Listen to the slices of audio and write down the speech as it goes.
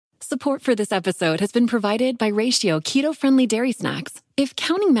Support for this episode has been provided by Ratio keto-friendly dairy snacks. If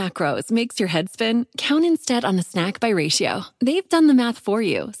counting macros makes your head spin, count instead on a snack by Ratio. They've done the math for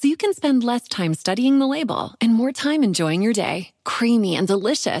you, so you can spend less time studying the label and more time enjoying your day. Creamy and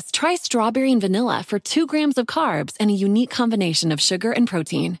delicious, try strawberry and vanilla for 2 grams of carbs and a unique combination of sugar and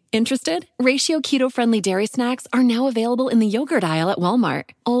protein. Interested? Ratio keto-friendly dairy snacks are now available in the yogurt aisle at Walmart.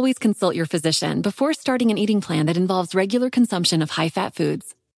 Always consult your physician before starting an eating plan that involves regular consumption of high-fat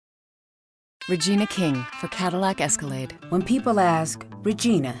foods. Regina King for Cadillac Escalade. When people ask,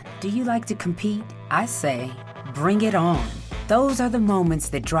 Regina, do you like to compete? I say, bring it on. Those are the moments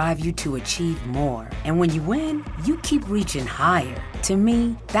that drive you to achieve more. And when you win, you keep reaching higher. To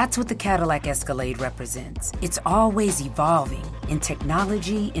me, that's what the Cadillac Escalade represents. It's always evolving in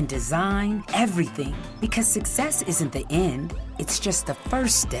technology, in design, everything. Because success isn't the end, it's just the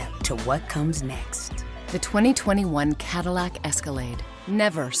first step to what comes next. The 2021 Cadillac Escalade.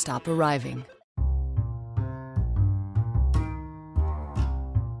 Never stop arriving.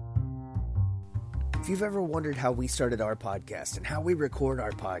 If you've ever wondered how we started our podcast and how we record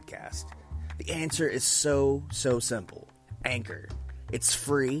our podcast, the answer is so simple. Anchor. It's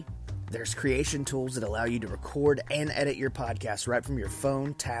free. There's creation tools that allow you to record and edit your podcast right from your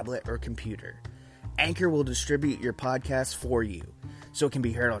phone, tablet, or computer. Anchor will distribute your podcast for you, so it can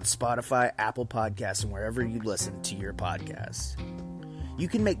be heard on Spotify, Apple Podcasts, and wherever you listen to your podcasts. You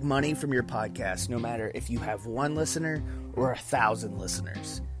can make money from your podcast no matter if you have 1 listener or 1,000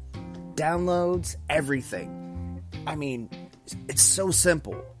 listeners. Downloads, everything. I mean, it's so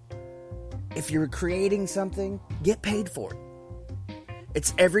simple. If you're creating something, get paid for it.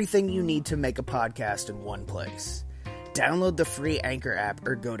 It's everything you need to make a podcast in one place. Download the free Anchor app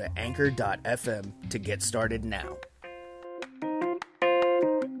or go to anchor.fm to get started now.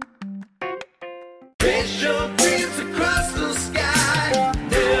 Reach your dreams across the sky.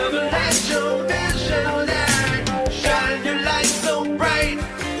 Never let your vision die. Shine your light so bright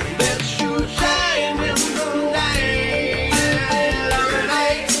that you shine in the night.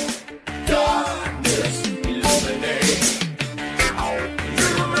 Illuminate, darkness illuminate.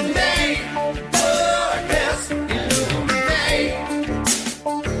 Illuminate, darkness illuminate.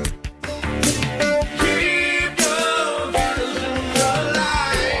 Keep your vision alive.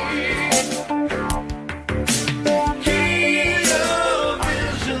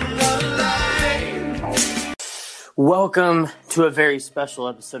 Welcome to a very special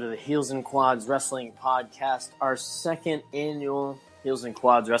episode of the Heels and Quads Wrestling Podcast, our 2nd annual Heels and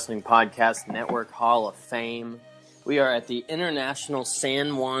Quads Wrestling Podcast Network Hall of Fame. We are at the International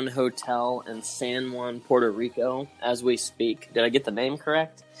San Juan Hotel in San Juan, Puerto Rico, as we speak. Did I get the name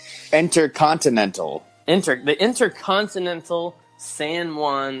correct? Intercontinental. The Intercontinental San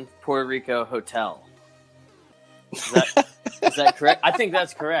Juan, Puerto Rico Hotel. Is that correct? I think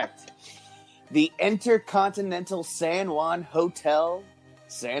that's correct. The Intercontinental San Juan Hotel,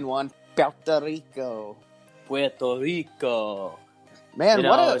 San Juan, Puerto Rico. Puerto Rico. Man, You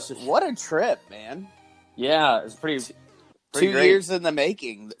know, it's just- what a trip, man. Yeah, it's pretty 2 great. years in the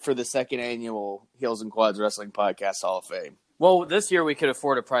making for the 2nd annual Heels and Quads Wrestling Podcast Hall of Fame. Well, this year we could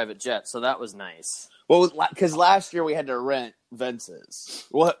afford a private jet, so that was nice. Well, because last year we had to rent Vince's.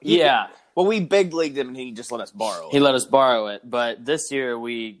 Well, we big leagued him and he just let us borrow it. He let us borrow it, but this year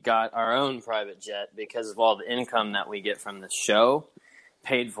we got our own private jet because of all the income that we get from the show,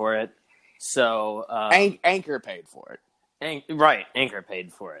 paid for it. So Anchor paid for it. Anchor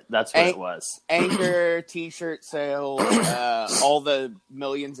paid for it. That's what it was. Anchor, T-shirt sales, all the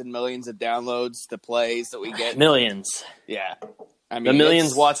millions and millions of downloads, the plays that we get. Millions. Yeah. I mean, The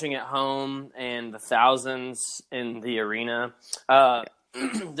millions watching at home and the thousands in the arena.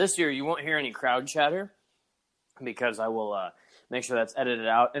 This year you won't hear any crowd chatter because I will make sure that's edited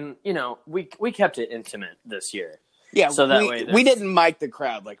out. And, you know, we kept it intimate this year. Yeah, so that we didn't mic the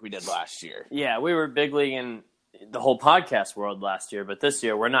crowd like we did last year. Yeah, we were big league in the whole podcast world last year, but this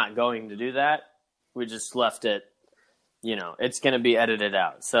year we're not going to do that. We just left it, you know, it's going to be edited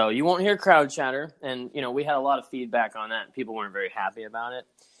out. So you won't hear crowd chatter. And, you know, we had a lot of feedback on that. People weren't very happy about it.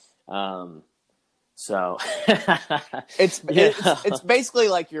 So it's basically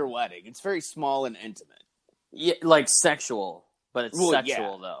like your wedding. It's very small and intimate. Yeah, like sexual, but it's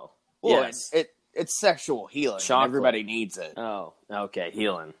sexual though. Well, yes. it's sexual healing. Chocolate. Everybody needs it. Oh, okay,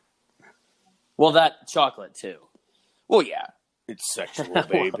 healing. Well, that chocolate too. Well, yeah, it's sexual,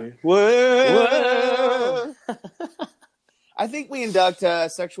 baby. Whoa. I think we induct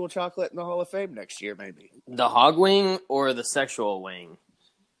sexual chocolate in the Hall of Fame next year, maybe. The hog wing or the sexual wing?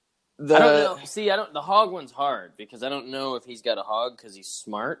 I don't know. See, the hog one's hard because I don't know if he's got a hog because he's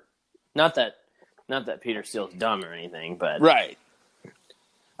smart. Not that Peter Steele's dumb or anything, but right.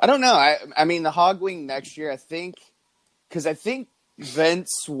 I don't know. I mean, the Hog Wing next year, I think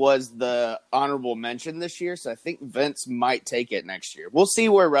Vince was the honorable mention this year, so I think Vince might take it next year. We'll see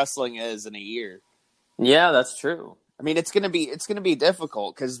where wrestling is in a year. Yeah, that's true. I mean, it's gonna be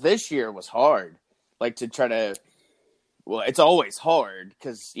difficult because this year was hard. Like to try to, well, it's always hard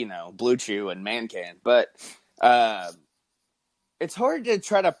because Blue Chew and Man Can, but it's hard to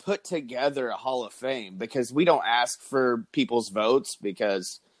try to put together a Hall of Fame because we don't ask for people's votes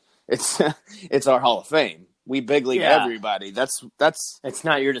because it's our Hall of Fame. We big league everybody. That's it's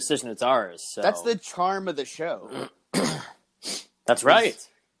not your decision, it's ours. So. That's the charm of the show. That's right.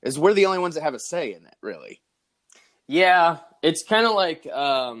 Is we're the only ones that have a say in it, really. Yeah, it's kind of like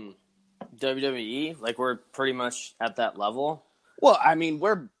WWE. Like we're pretty much at that level. Well, I mean,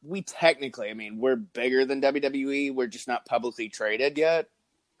 we're bigger than WWE. We're just not publicly traded yet.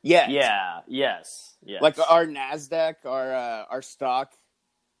 Yeah. Yes. Like our NASDAQ, our stock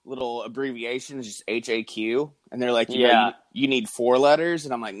little abbreviation is just HAQ, and they're like, you need 4 letters,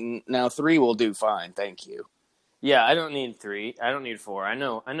 and I'm like, no, 3 will do fine, thank you. Yeah, I don't need 3. I don't need 4. I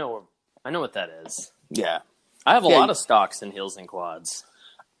know what that is. Yeah, I have a lot of stocks in Heels and Quads.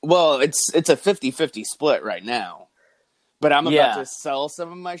 Well, it's a 50-50 split right now, but I'm about to sell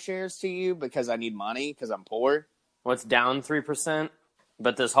some of my shares to you because I need money because I'm poor. Well, it's down 3%,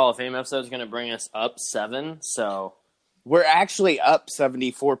 but this Hall of Fame episode is going to bring us up 7. So. We're actually up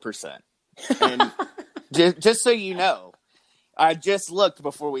 74%. And just so you know, I just looked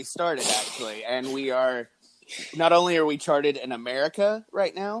before we started, actually, and we are not only are we charted in America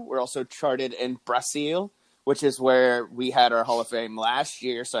right now, we're also charted in Brazil, which is where we had our Hall of Fame last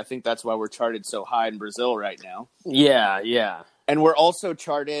year. So I think that's why we're charted so high in Brazil right now. Yeah. And we're also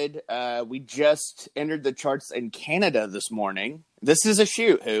charted. We just entered the charts in Canada this morning. This is a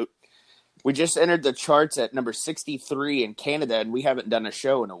shoot, Hoot. We just entered the charts at number 63 in Canada, and we haven't done a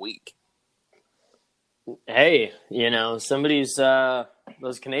show in a week. Hey, somebody's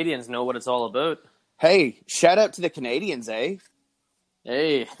those Canadians know what it's all about. Hey, shout out to the Canadians, eh?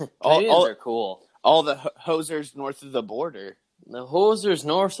 Hey, Canadians are cool. All the hosers north of the border. The hosers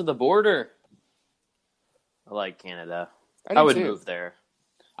north of the border. I like Canada. I would too. move there.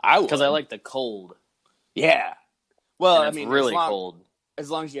 I would. Because I like the cold. Yeah. Well, it's really cold. As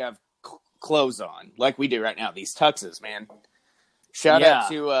long as you have clothes on, like we do right now, these tuxes, man. Shout out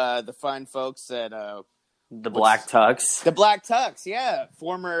to the fine folks at the Black Tux. The Black Tux, yeah.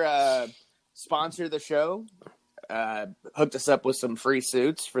 Former sponsor of the show. Hooked us up with some free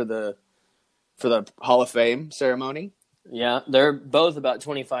suits for the Hall of Fame ceremony. Yeah, they're both about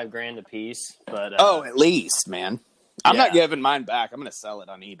 $25,000 a piece, but at least, man. I'm not giving mine back. I'm going to sell it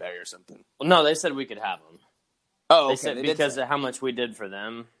on eBay or something. Well, no, they said we could have them. Oh, okay. They said because of how much we did for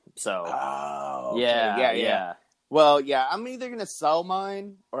them. So, okay. Yeah. Well, yeah, I'm either gonna sell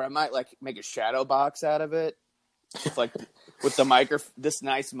mine or I might make a shadow box out of it, with the this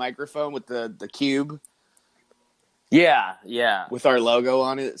nice microphone with the cube. Yeah. With our logo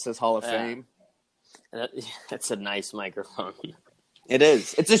on it, it says Hall of Fame. That's a nice microphone. It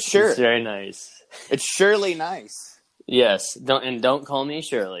is. It's a shirt. It's very nice. It's surely nice. Yes. Don't call me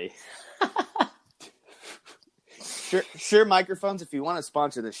Shirley. Sure microphones, if you want to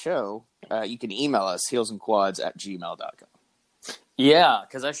sponsor the show, you can email us, heelsandquads@gmail.com. Yeah,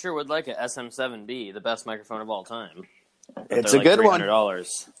 because I sure would like a SM7B, the best microphone of all time. It's a good one.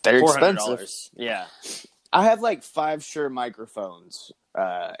 $300. They're expensive. Yeah. I have 5 Shure microphones,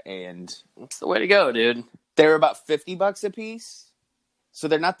 and that's the way to go, dude. They're about $50 a piece. So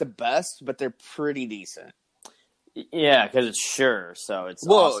they're not the best, but they're pretty decent. Yeah, because it's Shure, so it's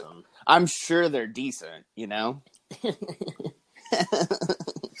awesome. I'm sure they're decent,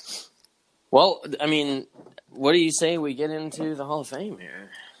 Well, I mean, what do you say we get into the Hall of Fame here?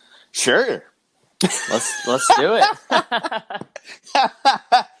 Sure. Let's do it.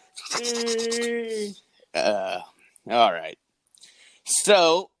 All right.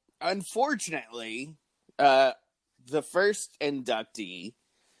 So, unfortunately, the first inductee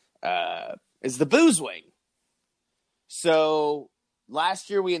is the Booze Wing. So, last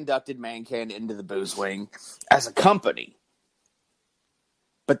year we inducted Mancan into the Booze Wing as a company.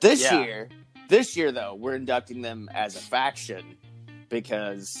 But this year though, we're inducting them as a faction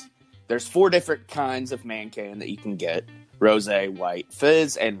because there's 4 different kinds of Mancan that you can get: rosé, white,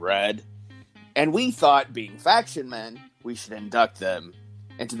 fizz, and red. And we thought, being faction men, we should induct them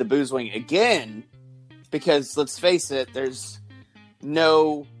into the Booze Wing again because, let's face it, there's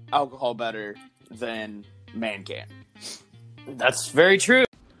no alcohol better than Mancan. That's very true.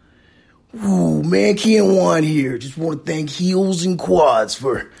 Ooh, Mancan One here. Just want to thank Heels and Quads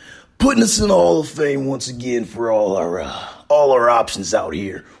for putting us in the Hall of Fame once again for all all our options out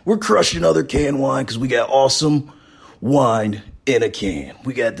here. We're crushing other canned wine because we got awesome wine in a can.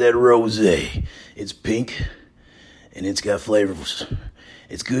 We got that rosé. It's pink and it's got flavors.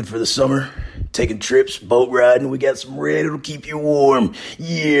 It's good for the summer, taking trips, boat riding. We got some red, it'll keep you warm.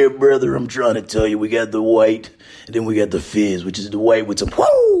 Yeah, brother, I'm trying to tell you, we got the white, and then we got the fizz, which is the white with some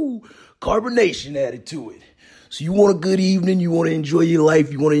carbonation added to it. So you want a good evening, you want to enjoy your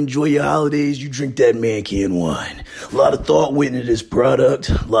life, you want to enjoy your holidays, you drink that man can wine. A lot of thought went into this product,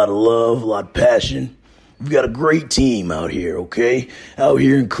 a lot of love, a lot of passion. We've got a great team out here, okay? Out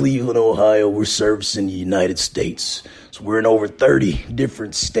here in Cleveland, Ohio, we're servicing the United States. So we're in over 30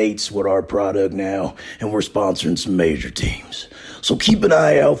 different states with our product now, and we're sponsoring some major teams. So keep an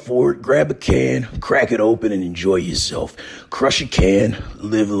eye out for it. Grab a can, crack it open, and enjoy yourself. Crush a can,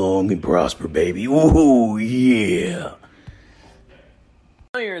 live long and prosper, baby. Ooh, yeah.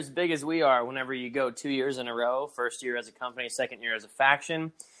 You're as big as we are whenever you go 2 years in a row, first year as a company, second year as a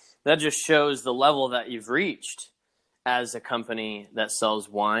faction. That just shows the level that you've reached as a company that sells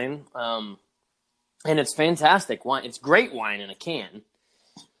wine. And it's fantastic wine. It's great wine in a can.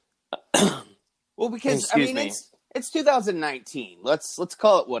 Well, because Excuse me. it's 2019. Let's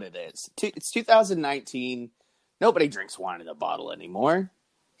call it what it is. It's 2019. Nobody drinks wine in a bottle anymore.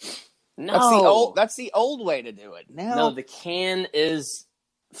 No, That's the old way to do it. no, the can is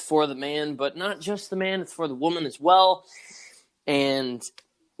for the man, but not just the man. It's for the woman as well. And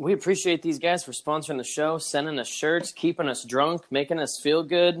we appreciate these guys for sponsoring the show, sending us shirts, keeping us drunk, making us feel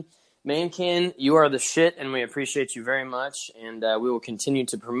good. Mankin, you are the shit, and we appreciate you very much. And we will continue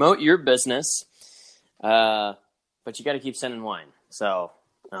to promote your business. But you got to keep sending wine. So,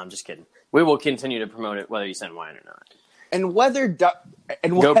 no, I'm just kidding. We will continue to promote it whether you send wine or not. And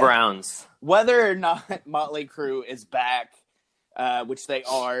Go Browns. Whether or not Motley Crue is back, which they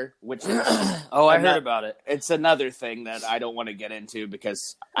are, I heard about it. It's another thing that I don't want to get into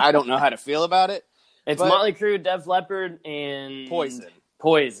because I don't know how to feel about it. It's Motley Crue, Def Leppard, and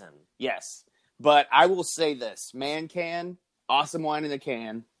Poison. Yes. But I will say this. Man Can, awesome wine in a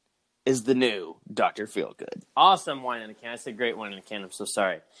can, is the new Dr. Feelgood. Awesome wine in a can. I said great wine in a can. I'm so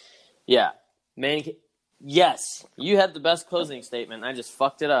sorry. Yeah. Man Can. Yes. You had the best closing statement. I just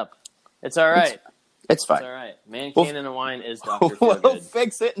fucked it up. It's all right. It's fine. It's all right. Man Can and a wine is Dr. Feelgood. We'll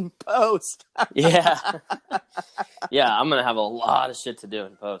fix it in post. Yeah. Yeah, I'm going to have a lot of shit to do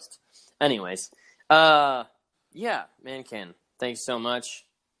in post. Anyways. Yeah, Man Can. Thanks so much.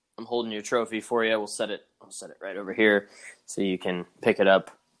 I'm holding your trophy for you. I'll set it right over here so you can pick it up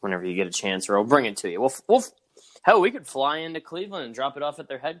whenever you get a chance, or I'll bring it to you. Hell, we could fly into Cleveland and drop it off at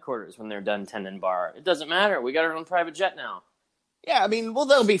their headquarters when they're done tending bar. It doesn't matter. We got our own private jet now. Yeah, I mean,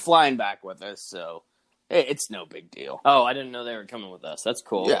 they'll be flying back with us, so it's no big deal. Oh, I didn't know they were coming with us. That's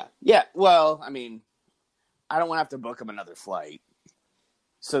cool. Yeah. Well, I mean, I don't want to have to book them another flight.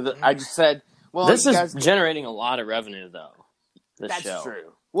 So I just said, well, this is generating a lot of revenue, though. That's show.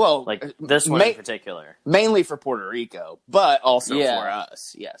 True. Well, like this one in particular. Mainly for Puerto Rico, but also for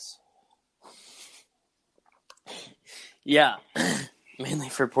us, yes. Yeah, mainly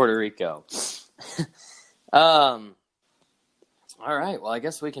for Puerto Rico. All right, well, I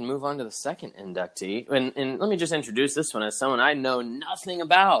guess we can move on to the second inductee. And let me just introduce this one as someone I know nothing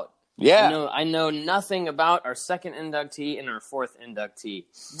about. Yeah. I know nothing about our second inductee and our fourth inductee.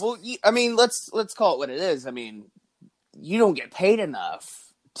 Well, I mean, let's call it what it is. I mean, you don't get paid enough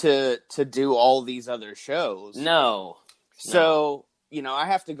to do all these other shows. No. So, I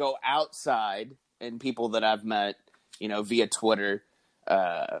have to go outside, and people that I've met, via Twitter,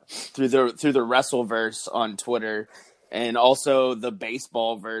 through the Wrestleverse on Twitter, and also the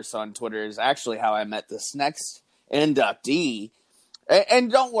baseball verse on Twitter is actually how I met this next inductee. And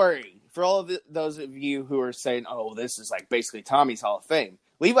don't worry, for all of those of you who are saying, oh, this is like basically Tommy's Hall of Fame,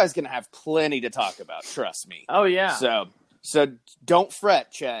 Levi's going to have plenty to talk about, trust me. Oh, yeah. So don't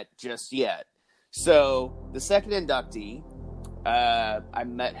fret, Chet, just yet. So the second inductee, I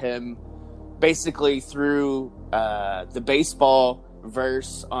met him basically through the baseball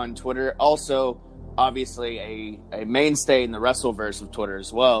verse on Twitter. Also, obviously, a mainstay in the Wrestleverse of Twitter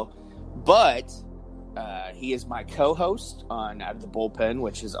as well. But he is my co-host on Out of the Bullpen,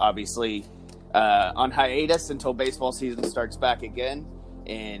 which is obviously on hiatus until baseball season starts back again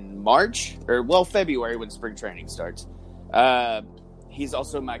in March, or February when spring training starts. He's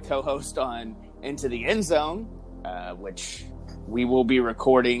also my co-host on Into the End Zone, which we will be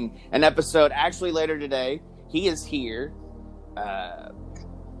recording an episode actually later today. He is here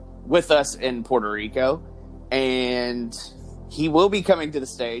with us in Puerto Rico, and he will be coming to the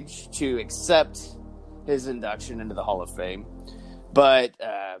stage to accept his induction into the Hall of Fame. But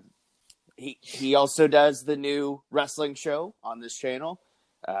he also does the new wrestling show on this channel,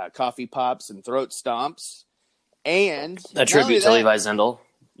 Coffee Pops and Throat Stomps, and A tribute to Levi Zindel.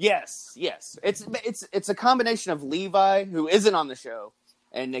 Yes. It's a combination of Levi, who isn't on the show,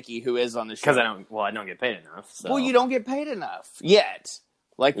 and Nikki, who is on the show. Because I don't get paid enough. So. Well, you don't get paid enough yet.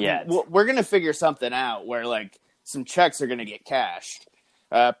 Like, Yet. We're gonna figure something out where like some checks are gonna get cashed.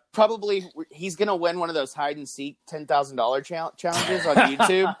 Probably he's gonna win one of those hide and seek $10,000 challenges on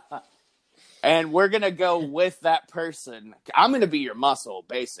YouTube, and we're gonna go with that person. I'm gonna be your muscle,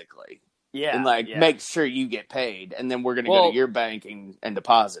 basically. Yeah, and make sure you get paid, and then we're gonna go to your bank and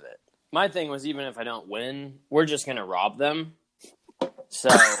deposit it. My thing was, even if I don't win, we're just gonna rob them. So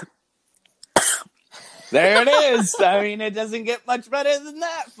there it is. I mean, it doesn't get much better than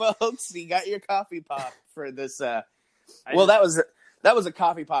that, folks. You got your coffee pop for this. That was a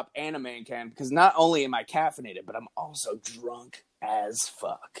coffee pop and a man can, because not only am I caffeinated, but I'm also drunk as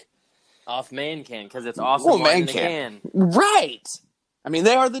fuck. Off man can, because it's awesome wine in a can. Right. I mean,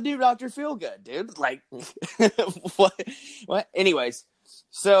 they are the new Dr. Feelgood, dude. Like, what? Anyways,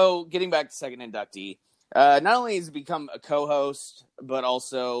 so getting back to second inductee, not only has he become a co-host, but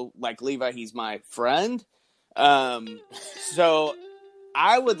also, like Levi, he's my friend. So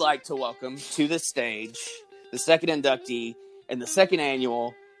I would like to welcome to the stage the second inductee in the second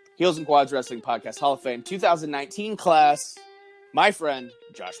annual Heels and Quads Wrestling Podcast Hall of Fame 2019 class, my friend,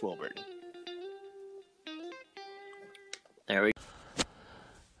 Josh Wilburn. There we go.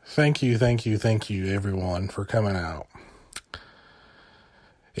 Thank you, everyone, for coming out.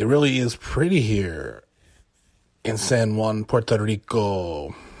 It really is pretty here in San Juan, Puerto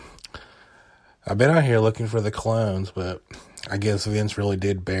Rico. I've been out here looking for the clones, but I guess Vince really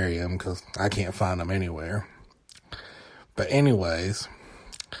did bury them because I can't find them anywhere. But anyways,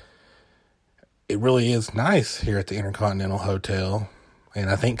 it really is nice here at the Intercontinental Hotel, and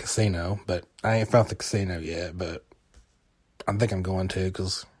I think casino, but I ain't found the casino yet, but I think I'm going to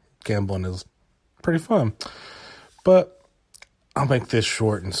because gambling is pretty fun. But I'll make this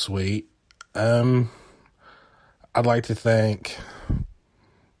short and sweet. I'd like to thank,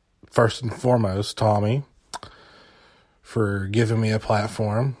 first and foremost, Tommy for giving me a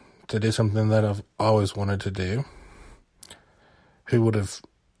platform to do something that I've always wanted to do. Who would have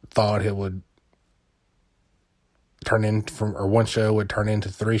thought it would turn into, or one show would turn into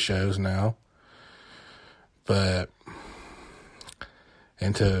 3 shows now? And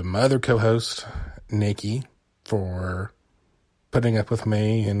to my other co-host, Nikki, for putting up with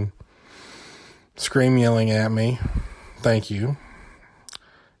me and scream yelling at me. Thank you.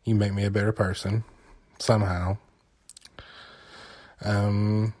 You make me a better person, somehow.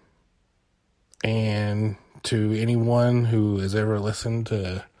 And to anyone who has ever listened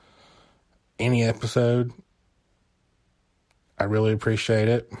to any episode, I really appreciate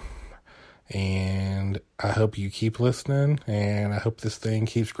it. And I hope you keep listening, and I hope this thing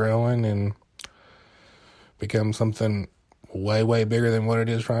keeps growing and becomes something way, way bigger than what it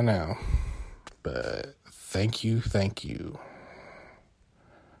is right now. But thank you.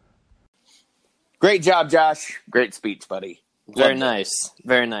 Great job, Josh. Great speech, buddy. Very nice.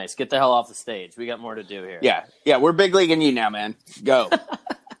 Very nice. Get the hell off the stage. We got more to do here. Yeah, we're big leaguing you now, man. Go.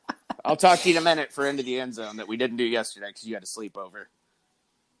 I'll talk to you in a minute for Into the End Zone that we didn't do yesterday because you had a sleepover.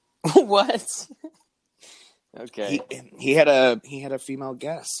 What? Okay. He had a female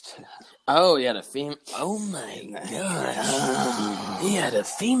guest. Oh, he had a female. Oh my god! He had a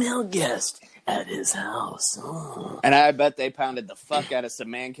female guest at his house. Oh. And I bet they pounded the fuck out of some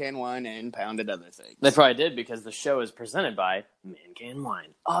Man Can Wine and pounded other things. They probably did, because the show is presented by Man Can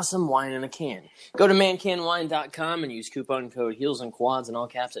Wine. Awesome wine in a can. Go to mancanwine.com and use coupon code Heels and Quads in all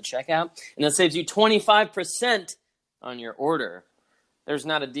caps at checkout, and that saves you 25% on your order. There's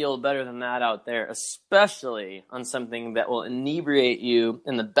not a deal better than that out there, especially on something that will inebriate you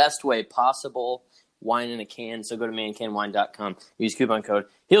in the best way possible. Wine in a can. So go to mancanwine.com. Use coupon code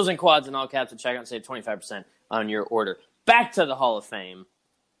Heels and Quads in all caps at checkout and save 25% on your order. Back to the Hall of Fame.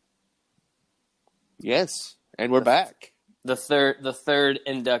 Yes, and we're back. The third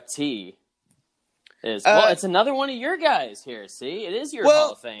inductee is it's another one of your guys here. See, it is your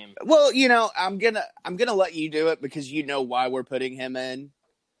Hall of Fame. Well, I'm gonna let you do it because you know why we're putting him in.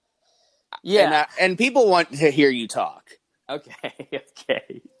 Yeah, and people want to hear you talk.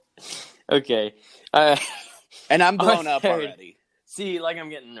 Okay. And I'm blown up already. See, like, I'm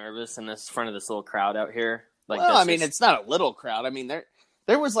getting nervous in this front of this little crowd out here. Like, well, I mean, it's not a little crowd. I mean, there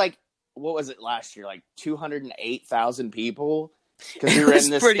was like, what was it last year? Like 208,000 people because we were in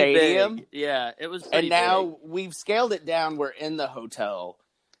the stadium. Big. Yeah, it was. Pretty and now we've scaled it down. We're in the hotel.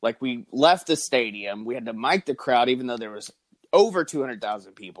 Like, we left the stadium. We had to mic the crowd, even though there was over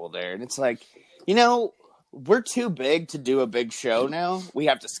 200,000 people there. And it's like, you know, we're too big to do a big show now. We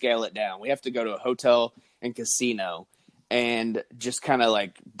have to scale it down. We have to go to a hotel and casino and just kind of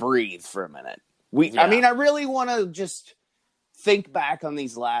like breathe for a minute. I mean, I really want to just think back on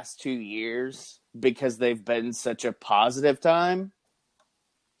these last 2 years because they've been such a positive time.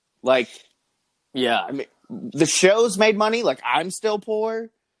 Like, yeah, I mean, the show's made money. Like, I'm still poor,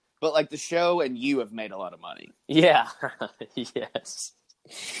 but like the show and you have made a lot of money. Yeah. Yes.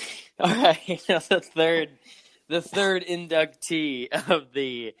 All right. the third inductee of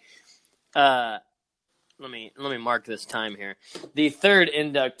the let me mark this time here. The third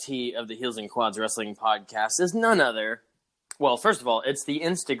inductee of the Heels and Quads Wrestling Podcast is none other. Well, first of all, it's the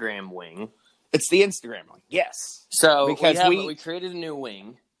Instagram wing. It's the Instagram wing. Yes. So because we created a new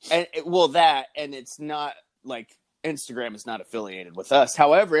wing. And and it's not like Instagram is not affiliated with us.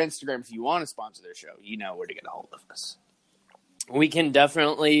 However, Instagram, if you want to sponsor their show, you know where to get a hold of us. We can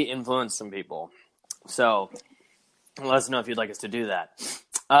definitely influence some people. So let us know if you'd like us to do that.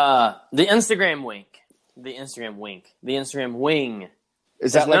 The Instagram wink. The Instagram wink. The Instagram wing.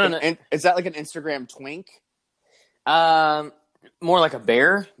 Is that like an Instagram twink? More like a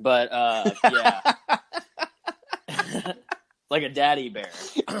bear, but yeah. Like a daddy bear.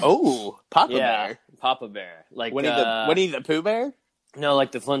 Oh, Papa Bear. Papa Bear. Like Winnie the Pooh Bear? No,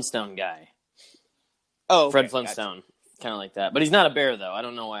 like the Flintstone guy. Oh, okay, Fred Flintstone. Kind of like that. But he's not a bear, though. I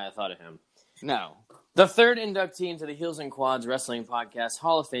don't know why I thought of him. No. The third inductee into the Heels and Quads Wrestling Podcast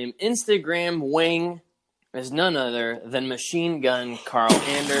Hall of Fame Instagram wing is none other than Machine Gun Carl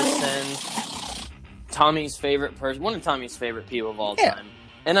Anderson. Tommy's favorite person. One of Tommy's favorite people of all time.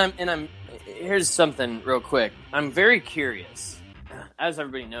 And I'm here's something real quick. I'm very curious. As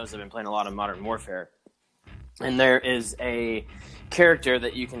everybody knows, I've been playing a lot of Modern Warfare. And there is a character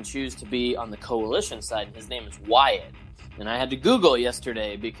that you can choose to be on the Coalition side, and his name is Wyatt. And I had to Google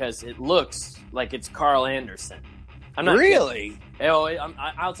yesterday because it looks like it's Carl Anderson. I'm not really?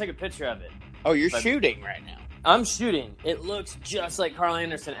 I'll take a picture of it. Oh, you're shooting right now. I'm shooting. It looks just like Carl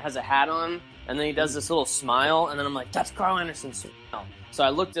Anderson. It has a hat on, and then he does this little smile, and then I'm like, that's Carl Anderson's smile. So I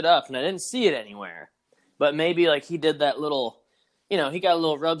looked it up, and I didn't see it anywhere. But maybe like he did that little, he got a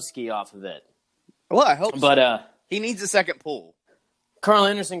little rub ski off of it. Well, I hope so. But he needs a second pull. Carl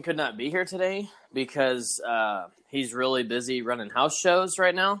Anderson could not be here today because he's really busy running house shows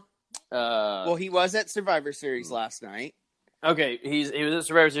right now. Well, he was at Survivor Series last night. Okay, he was at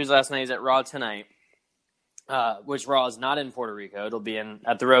Survivor Series last night. He's at Raw tonight, which Raw is not in Puerto Rico. It'll be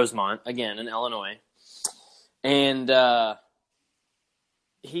at the Rosemont, again, in Illinois. And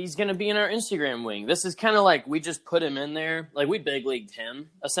he's going to be in our Instagram wing. This is kind of like we just put him in there. Like, we big leagued him,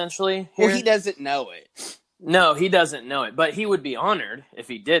 essentially. Here. Well, he doesn't know it. No, he doesn't know it. But he would be honored if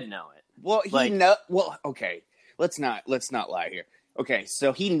he did know it. Well, Well, okay. Let's not lie here. Okay,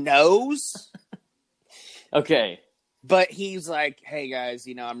 so he knows. Okay. But he's like, hey, guys,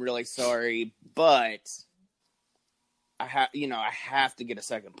 I'm really sorry, but I have to get a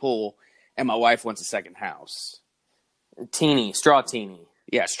second pool, and my wife wants a second house. Straw Teeny.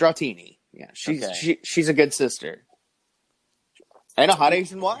 Yeah, Stratini. Yeah, she's a good sister. And a hot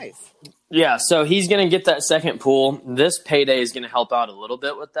Asian wife. Yeah, so he's going to get that second pool. This payday is going to help out a little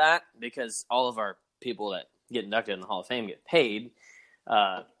bit with that because all of our people that get inducted in the Hall of Fame get paid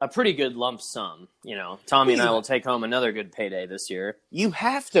a pretty good lump sum. Tommy and I will take home another good payday this year. You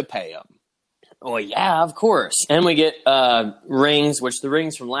have to pay them. Oh, yeah, of course. And we get rings, which the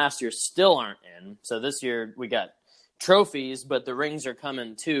rings from last year still aren't in. So this year we got trophies, but the rings are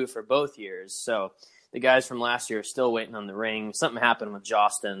coming too for both years. So the guys from last year are still waiting on the ring. Something happened with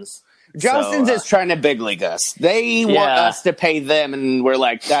Jostens. Jostens is trying to big league us. They want us to pay them, and we're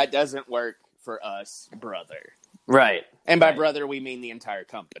like, that doesn't work for us, brother. Right. And by brother, we mean the entire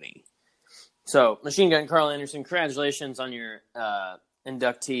company. So, Machine Gun Carl Anderson, congratulations on your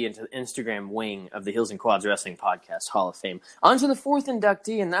inductee into the Instagram wing of the Heels and Quads Wrestling Podcast Hall of Fame. On to the fourth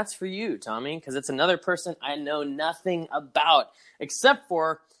inductee, and that's for you, Tommy, because it's another person I know nothing about, except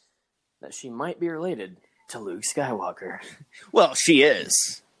for that she might be related to Luke Skywalker. Well, she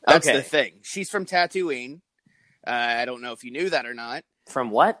is. That's the thing. She's from Tatooine. I don't know if you knew that or not.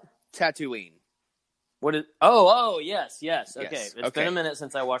 From what? Tatooine. What is? Oh, yes. Okay, it's been a minute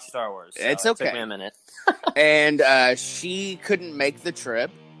since I watched Star Wars. So it's okay. It took me a minute. And she couldn't make the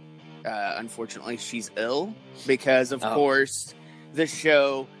trip. Unfortunately, she's ill because, of course, the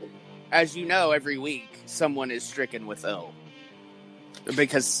show, as you know, every week someone is stricken with ill.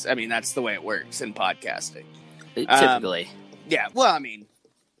 Because, that's the way it works in podcasting. Typically. Yeah, well,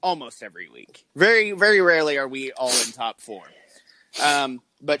 almost every week. Very, very rarely are we all in top form.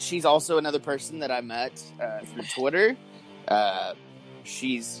 But she's also another person that I met through Twitter.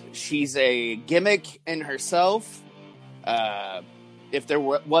 She's a gimmick in herself. If there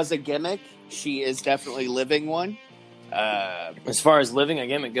was a gimmick, she is definitely living one. As far as living a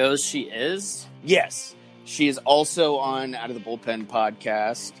gimmick goes, she is. Yes. She is also on Out of the Bullpen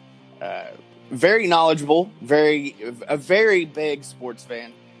podcast. Very knowledgeable, a very big sports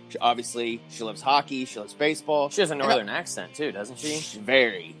fan. Obviously, she loves hockey. She loves baseball. She has a northern accent too, doesn't she?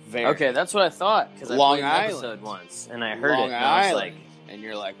 Very, very. Okay, that's what I thought because I Long played an Island. episode once and I heard Long it. And I was Island. like, And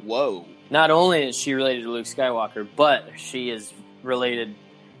you're like, whoa. not only is she related to Luke Skywalker, but she is related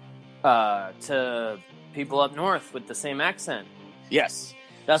to people up north with the same accent. Yes.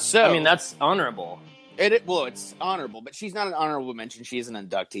 That's that's honorable. It's honorable, but she's not an honorable mention. She is an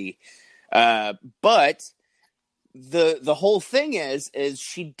inductee. But the whole thing is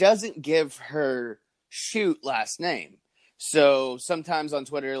she doesn't give her shoot last name. So sometimes on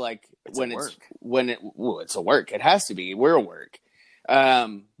Twitter, like it's a work. It has to be. We're a work.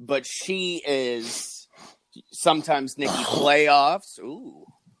 But she is sometimes Nikki Playoffs. Ooh,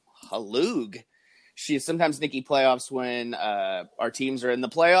 Halug. She is sometimes Nikki Playoffs when our teams are in the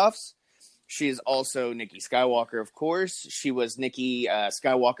playoffs. She is also Nikki Skywalker, of course. She was Nikki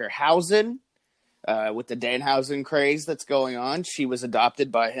Skywalker Hausen with the Danhausen craze that's going on. She was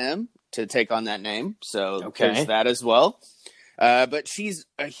adopted by him to take on that name. So there's that as well. But she's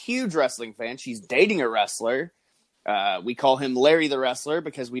a huge wrestling fan. She's dating a wrestler. We call him Larry the Wrestler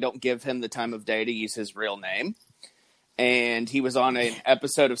because we don't give him the time of day to use his real name. And he was on an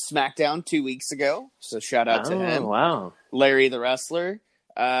episode of SmackDown 2 weeks ago. So shout out to him. Wow. Larry the Wrestler.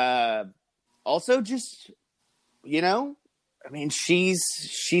 Also just, I mean,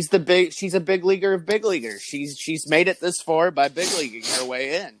 she's a big leaguer of big leaguers. She's made it this far by big leaguing her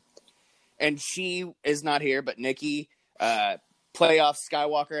way in. And she is not here, but Nikki, playoff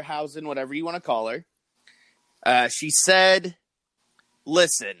Skywalker Hausen, whatever you want to call her. She said,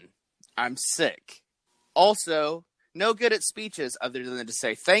 listen, I'm sick. Also, no good at speeches other than to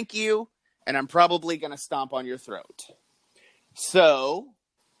say thank you, and I'm probably going to stomp on your throat. So,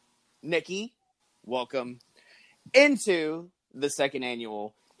 Nikki, welcome into the second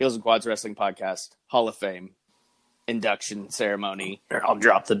annual Heels and Quads Wrestling Podcast Hall of Fame induction ceremony. I'll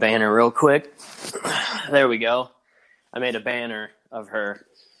drop the banner real quick. There we go. I made a banner of her.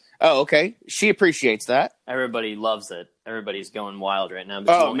 Oh, okay. She appreciates that. Everybody loves it. Everybody's going wild right now.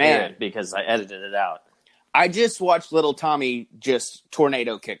 But you won't hear it because I edited it out. I just watched little Tommy just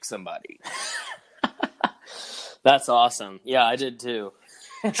tornado kick somebody. That's awesome. Yeah, I did too.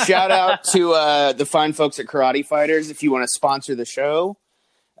 Shout out to the fine folks at Karate Fighters. If you want to sponsor the show,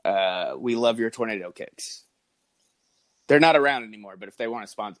 we love your tornado kicks. They're not around anymore, but if they want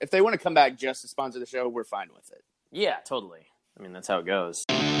to come back just to sponsor the show, we're fine with it. Yeah, totally. I mean, that's how it goes.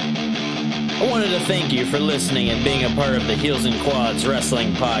 I wanted to thank you for listening and being a part of the Heels and Quads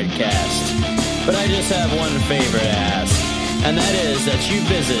Wrestling Podcast. But I just have one favor to ask, and that is that you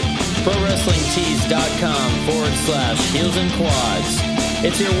visit ProWrestlingTees.com/Heels and Quads.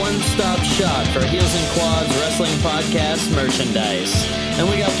 It's your one-stop shop for Heels and Quads Wrestling Podcast merchandise. And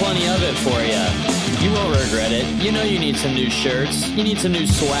we got plenty of it for you. You won't regret it. You know you need some new shirts. You need some new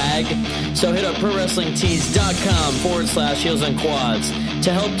swag. So hit up ProWrestlingTees.com/Heels and Quads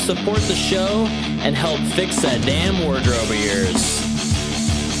to help support the show and help fix that damn wardrobe of yours.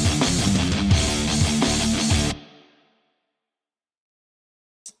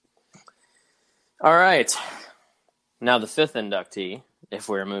 All right. Now the fifth inductee, if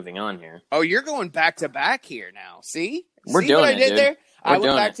we're moving on here. Oh, you're going back to back here now. See? We're See doing what I it, did dude. there? We're I went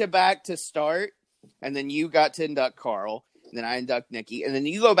doing back it. to back to start, and then you got to induct Carl, and then I induct Nikki, and then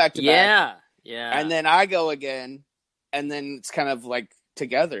you go back to back. Yeah. And then I go again, and then it's kind of like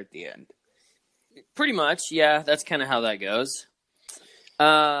together at the end. Pretty much, yeah. That's kind of how that goes.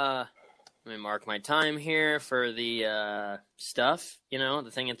 Let me mark my time here for the stuff,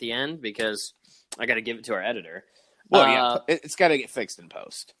 the thing at the end, because I got to give it to our editor. Well, yeah, it's got to get fixed in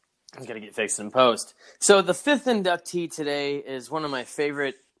post. It's got to get fixed in post. So the fifth inductee today is one of my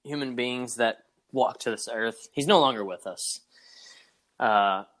favorite human beings that walked to this earth. He's no longer with us.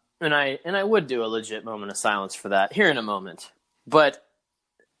 And I would do a legit moment of silence for that here in a moment. But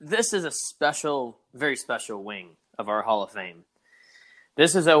this is a special, very special wing of our Hall of Fame.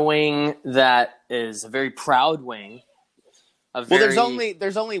 This is a wing that is a very proud wing. There's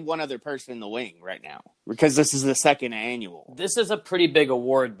only one other person in the wing right now because this is the second annual. This is a pretty big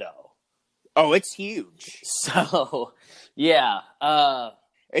award, though. Oh, it's huge. So, yeah.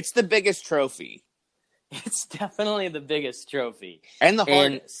 It's the biggest trophy. It's definitely the biggest trophy. And the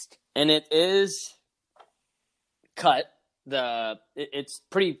hardest. And it is cut. It's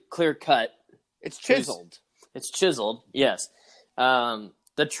pretty clear cut. It's chiseled. It's chiseled, yes.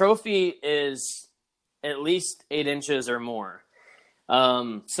 The trophy is at least 8 inches or more.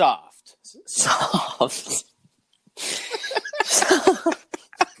 Soft. Soft.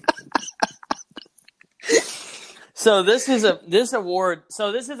 So this is a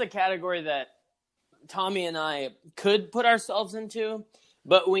category that Tommy and I could put ourselves into,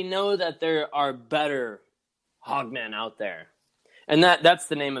 but we know that there are better hogmen out there. And that's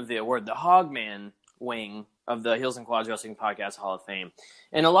the name of the award, the Hogman wing of the Heels and Quads Wrestling Podcast Hall of Fame.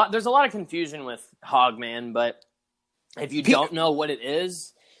 And there's a lot of confusion with Hogman, but if you don't know what it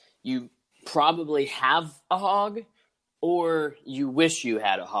is, you probably have a hog, or you wish you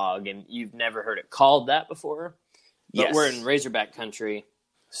had a hog and you've never heard it called that before. But Yes. we're in Razorback country,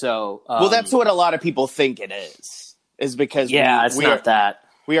 so Well, that's what a lot of people think it is because it's not that.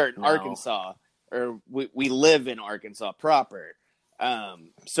 We are in No. Arkansas, or we live in Arkansas proper.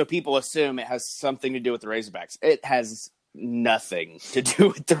 So people assume it has something to do with the Razorbacks. It has nothing to do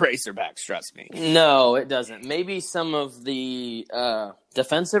with the Razorbacks, trust me. No, it doesn't. Maybe some of the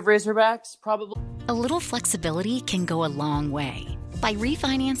defensive Razorbacks, probably. A little flexibility can go a long way. By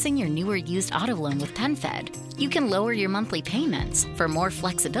refinancing your new or used auto loan with PenFed, you can lower your monthly payments for more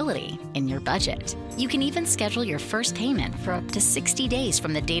flexibility in your budget. You can even schedule your first payment for up to 60 days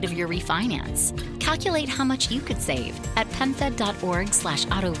from the date of your refinance. Calculate how much you could save at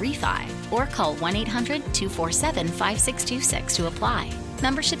penfed.org/auto-refi or call 1-800-247-5626 to apply.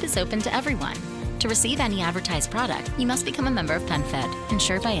 Membership is open to everyone. To receive any advertised product, you must become a member of PenFed,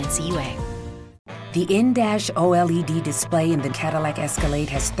 insured by NCUA. The in-OLED display in the Cadillac Escalade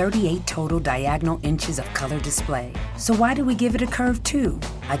has 38 total diagonal inches of color display. So why do we give it a curve too?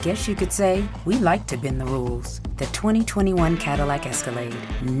 I guess you could say we like to bend the rules. The 2021 Cadillac Escalade.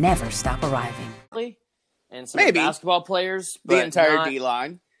 Never stop arriving. And some basketball players. The but entire not-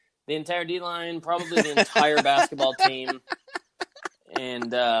 D-line. The entire D-line, probably the entire basketball team.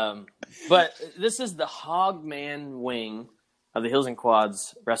 And but this is the Hogman wing of the Heels and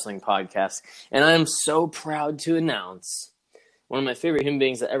Quads Wrestling Podcast. And I am so proud to announce one of my favorite human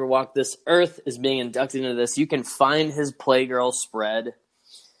beings that ever walked this earth is being inducted into this. You can find his Playgirl spread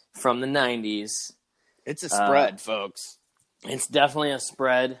from the 90s. It's a spread, folks. It's definitely a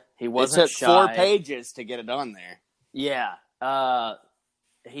spread. He wasn't It took shy. 4 pages to get it on there. Yeah.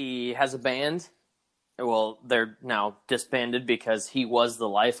 He has a band. Well, they're now disbanded because he was the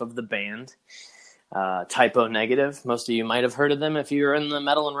life of the band. Typo Negative. Most of you might have heard of them if you're in the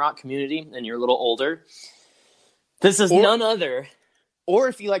metal and rock community and you're a little older. This is none other. Or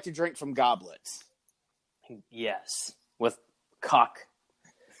if you like to drink from goblets. Yes, with cock.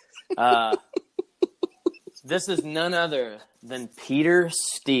 This is none other than Peter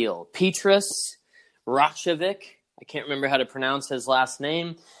Steele. Petrus Rachovic. I can't remember how to pronounce his last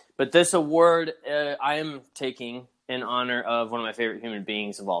name, but this award I am taking in honor of one of my favorite human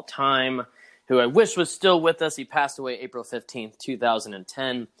beings of all time, who I wish was still with us. He passed away April 15th,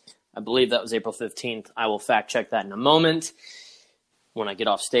 2010. I believe that was April 15th. I will fact check that in a moment when I get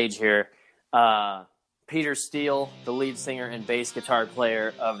off stage here. Peter Steele, the lead singer and bass guitar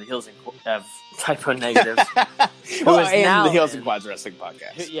player of the Heels and of Typo Negative, who is now the Heels and Quads Wrestling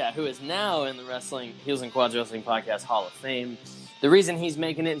Podcast. who is now in the Heels and Quads Wrestling Podcast Hall of Fame. The reason he's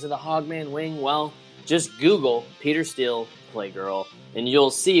making it into the Hogman wing, well, just Google Peter Steele Playgirl, and you'll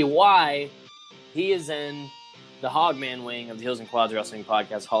see why he is in the Hogman wing of the Heels and Quads Wrestling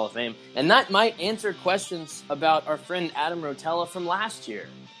Podcast Hall of Fame. And that might answer questions about our friend Adam Rotella from last year.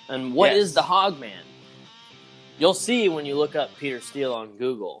 And what is the Hogman? You'll see when you look up Peter Steele on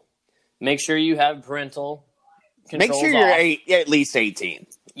Google. Make sure you have parental controls Make sure you're off. at least 18.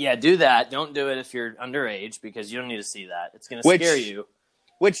 Yeah, do that. Don't do it if you're underage, because you don't need to see that. It's going to scare you.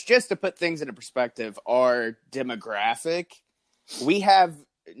 Which, just to put things into perspective, our demographic, we have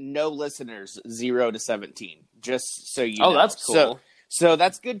no listeners 0 to 17. Just so you know. Oh, that's cool. So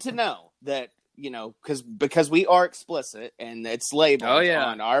that's good to know that, because we are explicit and it's labeled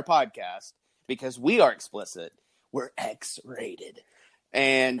on our podcast, because we are explicit, we're X-rated.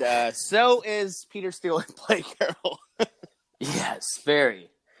 And so is Peter Steele and Playgirl. Yes, very.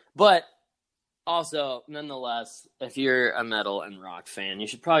 But also, nonetheless, if you're a metal and rock fan, you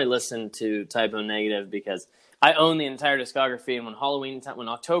should probably listen to Typo Negative, because I own the entire discography, and when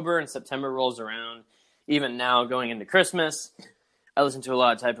October and September rolls around, even now going into Christmas, I listen to a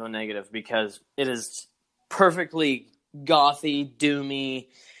lot of Typo Negative because it is perfectly gothy, doomy,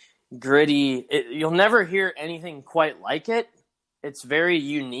 gritty. You'll never hear anything quite like it. It's very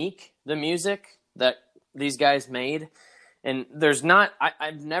unique, the music that these guys made. And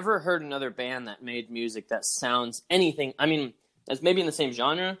I've never heard another band that made music that sounds anything. I mean, it's maybe in the same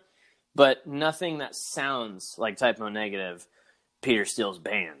genre, but nothing that sounds like Typo Negative, Peter Steele's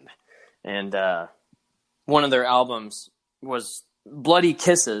band. And one of their albums was Bloody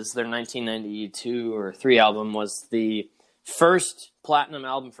Kisses. Their 1992 or 3 album was the first platinum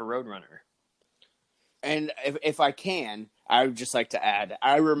album for Roadrunner. And if I can, I would just like to add,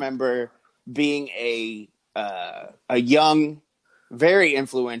 I remember being a young, very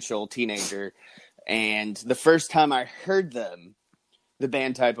influential teenager, and the first time I heard them, the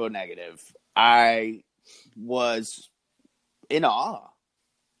band Typo Negative, I was in awe.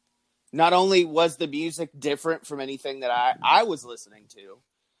 Not only was the music different from anything that I was listening to,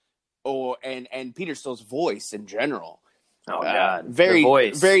 and Peter Steele's voice in general. Oh God, very the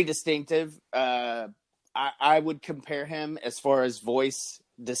voice. Very distinctive. I would compare him as far as voice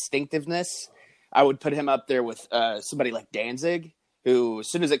distinctiveness. I would put him up there with somebody like Danzig, who as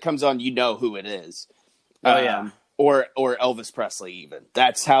soon as it comes on, you know who it is. Oh yeah, or Elvis Presley. Even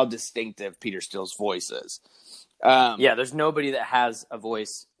that's how distinctive Peter Steele's voice is. Yeah, there's nobody that has a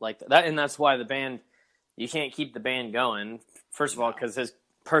voice like that, and that's why the band. You can't keep the band going. First of all, because his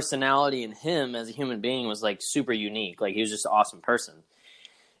personality and him as a human being was like super unique. Like he was just an awesome person,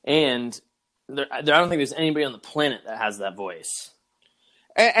 and I don't think there's anybody on the planet that has that voice.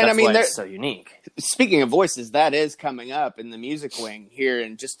 And that's I mean, why it's so unique. Speaking of voices, that is coming up in the music wing here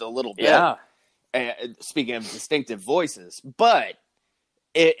in just a little bit. Yeah. Speaking of distinctive voices, but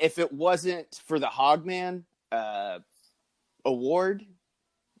if it wasn't for the Hogman award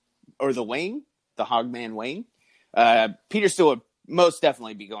or the Hogman wing, Peter Steele would most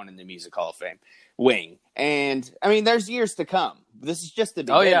definitely be going in the Music Hall of Fame wing. And I mean, there's years to come. This is just the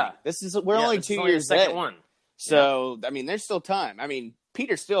beginning. Oh yeah, we're only 2 years the second in. one. So I mean, there's still time. I mean,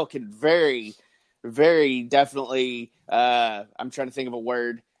 Peter Steele can very, very definitely. I'm trying to think of a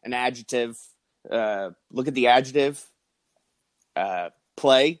word, an adjective. Look at the adjective.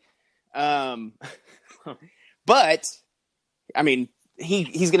 Play. But I mean,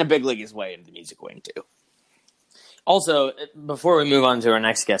 he's going to big league his way into the music wing too. Also, before we move on to our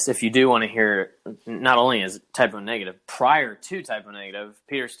next guest, if you do want to hear, not only is Typo Negative, prior to Typo Negative,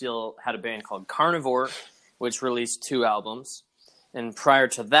 Peter Steele had a band called Carnivore, which released 2 albums. And prior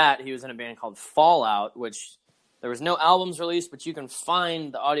to that, he was in a band called Fallout, which there was no albums released, but you can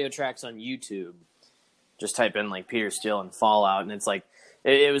find the audio tracks on YouTube. Just type in like Peter Steele and Fallout, and it's like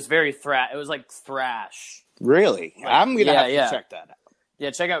it was very it was like thrash. Really, like, I'm gonna have to check that out. Yeah,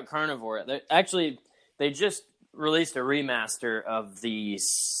 check out Carnivore. They just released a remaster of the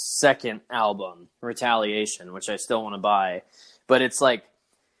second album, Retaliation, which I still want to buy. But it's like,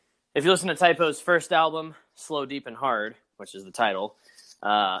 if you listen to Typo's first album, Slow, Deep, and Hard, which is the title.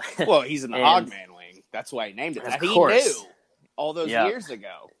 Well, he's in the Hogman wing. That's why he named it that. He knew all those years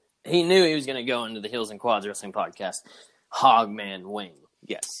ago. He knew he was going to go into the Heels and Quads Wrestling Podcast. Hogman wing.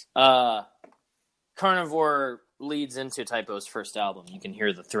 Yes. Carnivore leads into Typo's first album. You can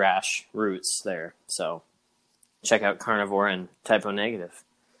hear the thrash roots there. So check out Carnivore and Typo Negative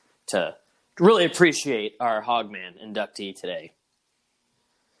to really appreciate our Hogman inductee today.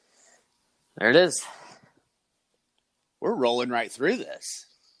 There it is. We're rolling right through this.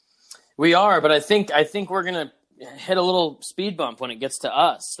 We are, but I think we're gonna hit a little speed bump when it gets to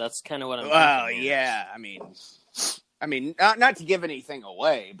us. That's kind of what I'm thinking. Well, yeah. I mean, not to give anything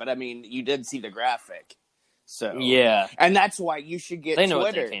away, but I mean, you did see the graphic, so yeah, and that's why you should get. They know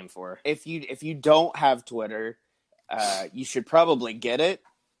Twitter. What they came for. If you don't have Twitter, you should probably get it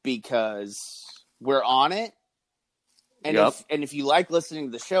because we're on it. And if you like listening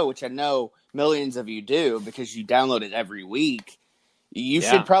to the show, which I know millions of you do because you download it every week, you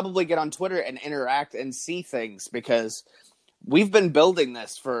should probably get on Twitter and interact and see things because we've been building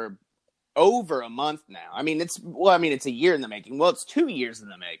this for over a month now. I mean, it's a year in the making. Well, it's 2 years in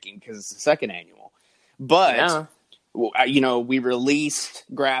the making because it's the second annual. But, we released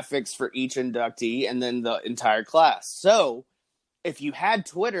graphics for each inductee and then the entire class. So if you had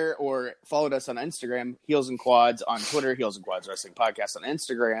Twitter or followed us on Instagram, Heels and Quads on Twitter, Heels and Quads Wrestling Podcast on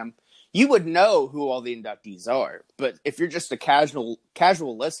Instagram, you would know who all the inductees are. But if you're just a casual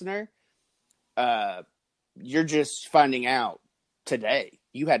listener, you're just finding out today.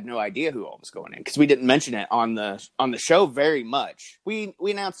 You had no idea who all was going in because we didn't mention it on the show very much. We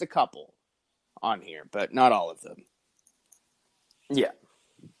announced a couple on here, but not all of them. Yeah.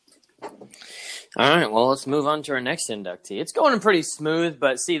 All right, well, let's move on to our next inductee. It's going pretty smooth,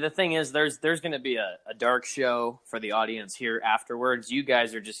 but see, the thing is, there's going to be a dark show for the audience here afterwards. You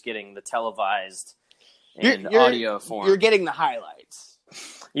guys are just getting the televised and audio form. You're getting the highlights.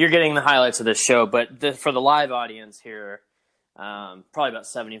 You're getting the highlights of this show, but for the live audience here, probably about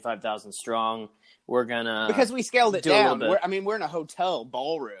 75,000 strong, we're going to... Because we scaled it down. We're in a hotel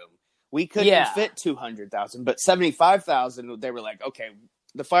ballroom. We couldn't fit 200,000, but 75,000. They were like, okay.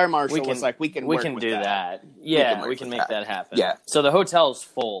 The fire marshal was like, we can do that. Yeah, we can make that happen. Yeah. So the hotel's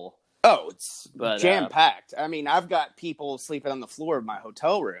full. Oh, it's jam packed. I mean, I've got people sleeping on the floor of my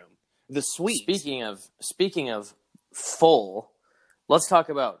hotel room, the suite. Speaking of full, let's talk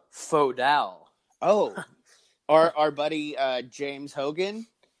about Fodal. Oh, our buddy James Hogan.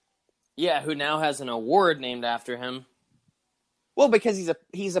 Yeah, who now has an award named after him. Well, because he's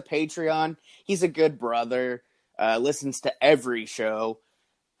a Patreon. He's a good brother. Listens to every show.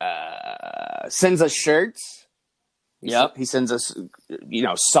 Sends us shirts. Yep. He sends us,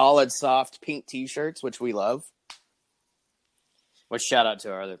 solid, soft pink T-shirts, which we love. Well, shout out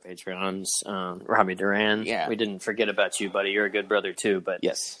to our other Patreons, Robbie Duran. Yeah. We didn't forget about you, buddy. You're a good brother, too. But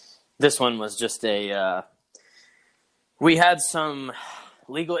yes, this one was just we had some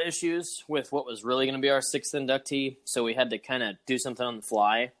legal issues with what was really going to be our sixth inductee, so we had to kind of do something on the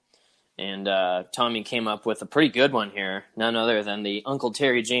fly. And Tommy came up with a pretty good one here, none other than the Uncle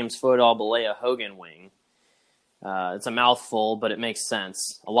Terry James Fodal Balea Hogan wing. It's a mouthful, but it makes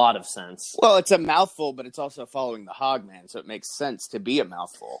sense. A lot of sense. Well, it's a mouthful, but it's also following the Hogman, so it makes sense to be a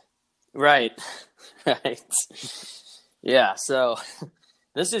mouthful. Right. Right. Yeah, so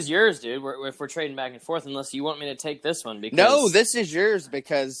this is yours, dude. If we're trading back and forth, unless you want me to take this one. Because no, this is yours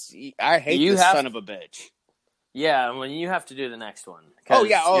because I hate this son of a bitch. Yeah, when you have to do the next one. Oh,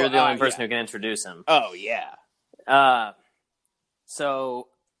 yeah. You're the only person who can introduce him. Oh, yeah. So,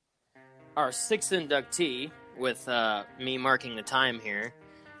 our sixth inductee, with me marking the time here,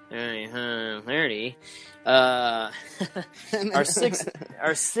 30. Our sixth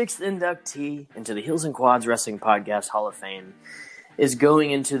inductee into the Heels and Quads Wrestling Podcast Hall of Fame is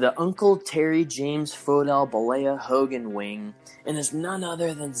going into the Uncle Terry James Fodal Balea Hogan wing, and is none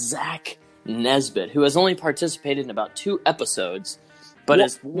other than Zach Nesbitt, who has only participated in about 2 episodes, but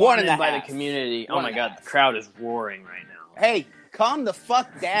is wanted by the community. Oh my God, the crowd is roaring right now. Hey, calm the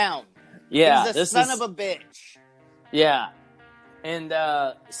fuck down. Yeah, he's a son of a bitch. Yeah, and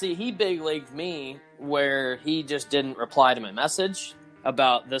see, he big leagued me where he just didn't reply to my message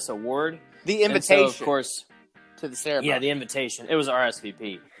about this award. The invitation, so, of course, to the ceremony. Yeah, the invitation. It was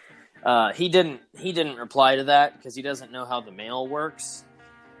RSVP. He didn't reply to that because he doesn't know how the mail works.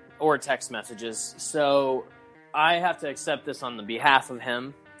 Or text messages, so I have to accept this on the behalf of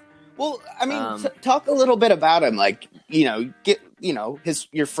him. Well, I mean, talk a little bit about him, like your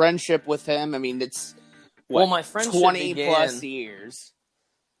friendship with him. I mean, it's my friendship 20 began, plus years.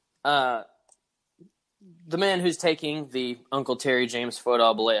 The man who's taking the Uncle Terry James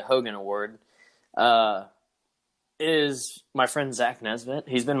Fodal Balea Hogan Award is my friend Zach Nesbitt.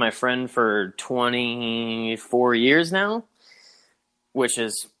 He's been my friend for 24 years now, which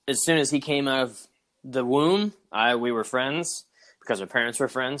is. As soon as he came out of the womb, we were friends because our parents were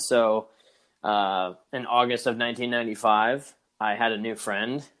friends. So in August of 1995, I had a new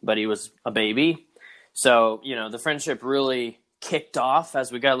friend, but he was a baby. So, the friendship really kicked off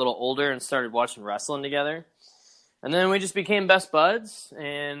as we got a little older and started watching wrestling together. And then we just became best buds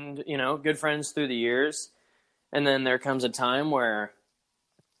and, good friends through the years. And then there comes a time where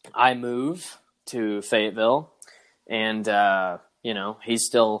I move to Fayetteville and, he's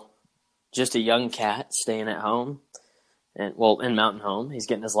still just a young cat staying at home and in Mountain Home. He's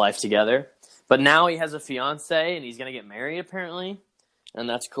getting his life together, but now he has a fiance and he's going to get married apparently. And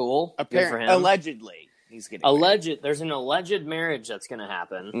that's cool. Good for him. Allegedly he's getting married. There's an alleged marriage that's going to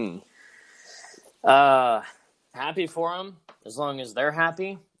happen. Happy for him as long as they're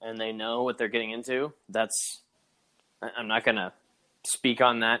happy and they know what they're getting into. I'm not going to speak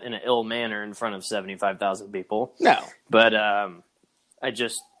on that in an ill manner in front of 75,000 people. No. But I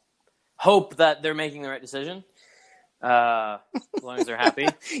just hope that they're making the right decision. As long as they're happy.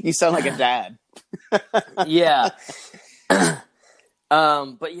 You sound like a dad. Yeah.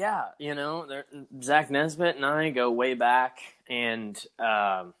 But yeah, Zach Nesbitt and I go way back and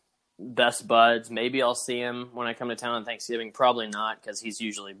best buds. Maybe I'll see him when I come to town on Thanksgiving. Probably not because he's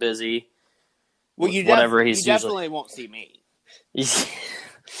usually busy. Well, you definitely won't see me.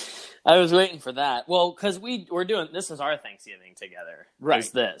 I was waiting for that. Well, because we're doing this is our Thanksgiving together. Right.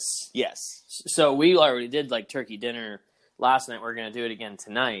 Is this? Yes. So we already did turkey dinner last night. We're going to do it again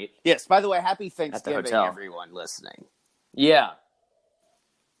tonight. Yes. By the way, happy Thanksgiving, everyone listening. Yeah.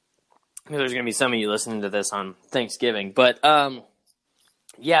 There's going to be some of you listening to this on Thanksgiving, but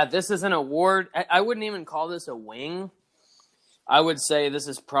yeah, this is an award. I wouldn't even call this a wing. I would say this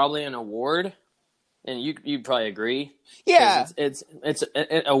is probably an award. And you'd probably agree. Yeah. It's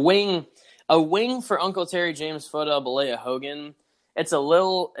a wing for Uncle Terry James Fodal Balea Hogan. It's a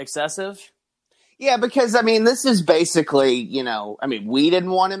little excessive. Yeah, because I mean, this is basically, we didn't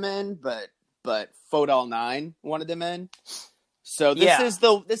want him in, but Fodal 9 wanted him in. So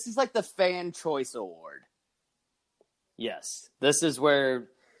this is like the fan choice award. Yes, this is where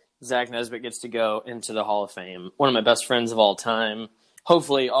Zach Nesbitt gets to go into the Hall of Fame. One of my best friends of all time.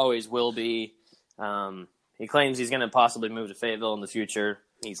 Hopefully, always will be. He claims he's going to possibly move to Fayetteville in the future.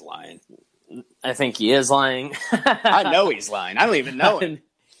 He's lying. I think he is lying. I know he's lying. I don't even know him.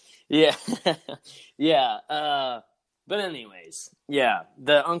 Yeah. Yeah. But anyways, yeah,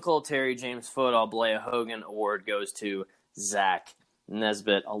 the Uncle Terry James Fodal Blair Hogan Award goes to Zach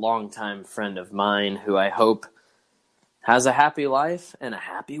Nesbitt, a longtime friend of mine who I hope has a happy life and a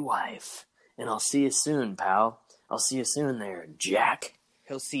happy wife. And I'll see you soon, pal. I'll see you soon there, Jack.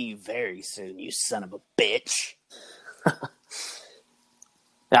 He'll see you very soon, you son of a bitch.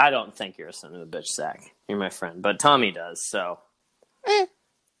 I don't think you're a son of a bitch, Zach. You're my friend. But Tommy does, so.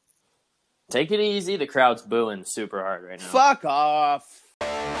 Take it easy. The crowd's booing super hard right now. Fuck off.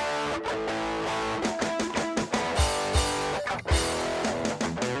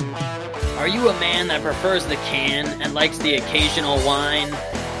 Are you a man that prefers the can and likes the occasional wine?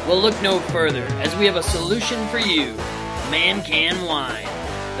 Well, look no further, as we have a solution for you. Man Can Wine.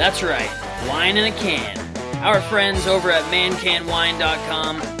 That's right, wine in a can. Our friends over at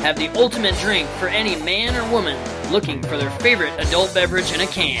mancanwine.com have the ultimate drink for any man or woman looking for their favorite adult beverage in a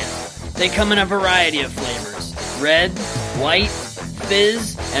can. They come in a variety of flavors: red, white,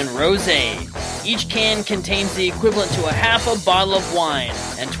 fizz, and rosé. Each can contains the equivalent to a half a bottle of wine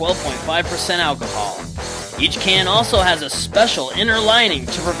and 12.5% alcohol. Each can also has a special inner lining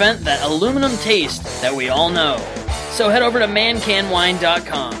to prevent that aluminum taste that we all know. So head over to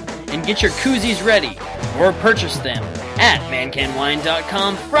mancanwine.com and get your koozies ready, or purchase them at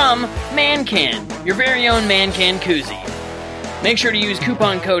mancanwine.com from Mancan, your very own Mancan koozie. Make sure to use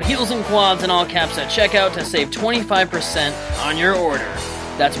coupon code Heels and Quads in all caps at checkout to save 25% on your order.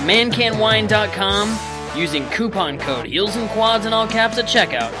 That's mancanwine.com, using coupon code Heels and Quads in all caps at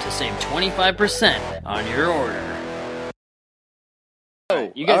checkout to save 25% on your order.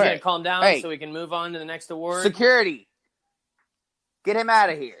 You guys gonna calm down so we can move on to the next award? Security. Get him out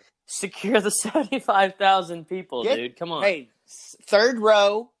of here. Secure the 75,000 people, dude. Come on. Hey, third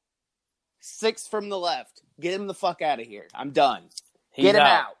row, 6 from the left. Get him the fuck out of here. I'm done. Get him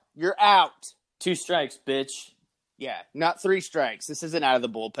out. You're out. 2 strikes, bitch. Yeah, not 3 strikes. This isn't out of the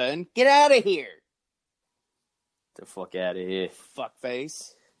bullpen. Get out of here. The fuck out of here.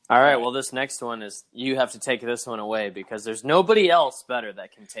 Fuckface. All right, well, this next one is, you have to take this one away because there's nobody else better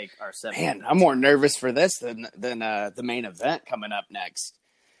that can take our 7. Man, I'm more nervous for this than the main event coming up next.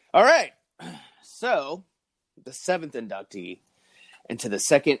 All right, so the 7th inductee into the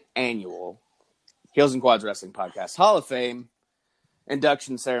 2nd annual Heels and Quads Wrestling Podcast Hall of Fame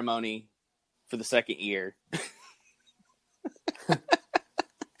induction ceremony for the 2nd year.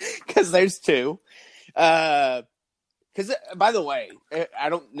 Because there's 2. Because, by the way, I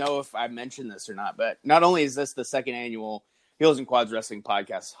don't know if I mentioned this or not, but not only is this the 2nd annual Heels and Quads Wrestling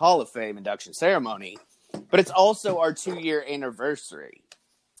Podcast Hall of Fame induction ceremony, but it's also our 2-year anniversary.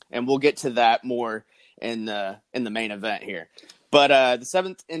 And we'll get to that more in the main event here. But the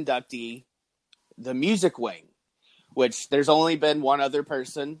 7th inductee, the Music Wing, which there's only been one other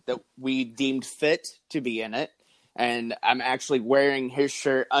person that we deemed fit to be in it. And I'm actually wearing his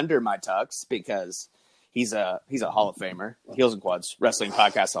shirt under my tux because he's a Hall of Famer, Heels and Quads Wrestling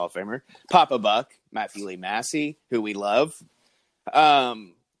Podcast Hall of Famer. Papa Buck, Matthew Lee Massey, who we love.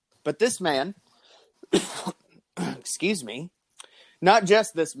 But this man, excuse me, not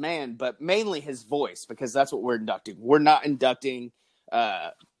just this man, but mainly his voice, because that's what we're inducting. We're not inducting...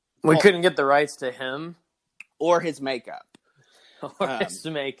 we couldn't get the rights to him. Or his makeup. Or his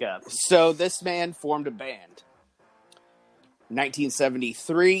makeup. So this man formed a band.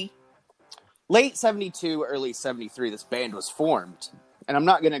 1973. Late 72, early 73, this band was formed. And I'm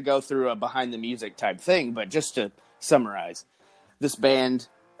not going to go through a behind-the-music type thing, but just to summarize. This band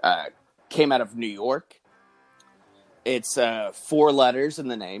came out of New York. It's 4 letters in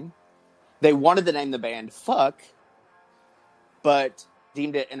the name. They wanted to name the band Fuck, but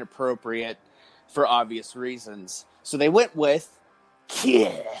deemed it inappropriate for obvious reasons. So they went with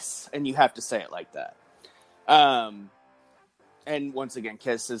Kiss, and you have to say it like that. And once again,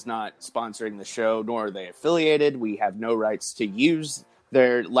 Kiss is not sponsoring the show, nor are they affiliated. We have no rights to use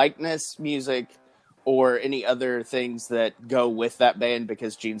their likeness, music, or any other things that go with that band,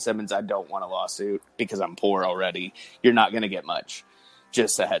 because Gene Simmons, I don't want a lawsuit because I'm poor already. You're not going to get much.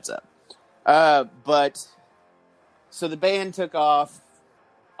 Just a heads up. So the band took off,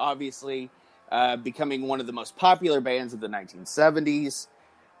 obviously, becoming one of the most popular bands of the 1970s.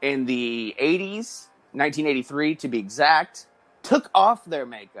 in the 80s, 1983 to be exact, took off their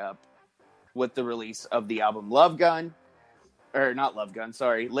makeup with the release of the album Love Gun. Or not Love Gun,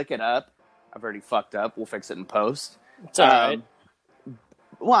 sorry, Lick It Up. I've already fucked up. We'll fix it in post. It's all right.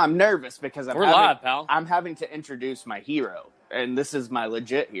 Well, I'm nervous because We're live, pal. I'm having to introduce my hero, and this is my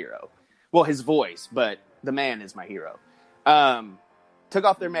legit hero. Well, his voice, but the man is my hero. Took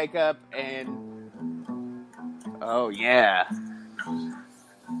off their makeup, and oh yeah.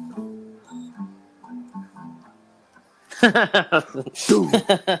 I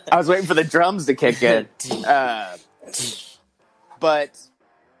was waiting for the drums to kick in. But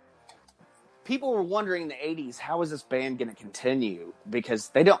people were wondering in the 80s, how is this band going to continue? Because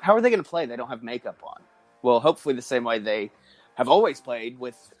how are they going to play? They don't have makeup on. Well, hopefully the same way they have always played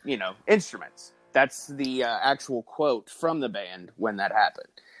with, instruments. That's the actual quote from the band when that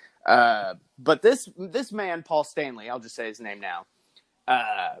happened. But this man, Paul Stanley, I'll just say his name now,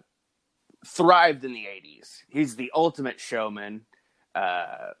 thrived in the 80s. He's the ultimate showman.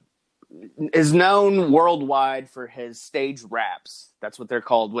 Is known worldwide for his stage raps. That's what they're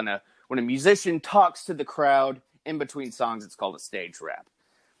called when a musician talks to the crowd in between songs. It's called a stage rap.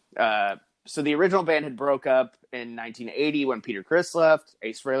 So the original band had broke up in 1980 when Peter Criss left.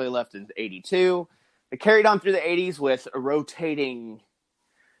 Ace Frehley left in 82. They carried on through the 80s with a rotating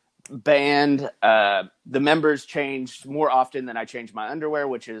band. The members changed more often than I change my underwear,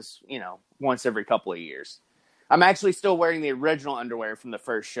 which is, once every couple of years. I'm actually still wearing the original underwear from the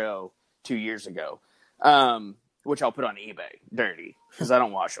first show 2 years ago, which I'll put on eBay, dirty, because I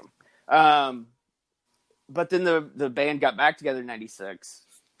don't wash them. But then the band got back together in 96.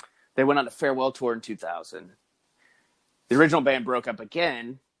 They went on a farewell tour in 2000. The original band broke up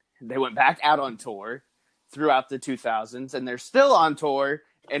again. They went back out on tour throughout the 2000s, and they're still on tour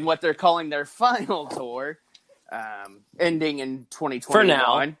in what they're calling their final tour, ending in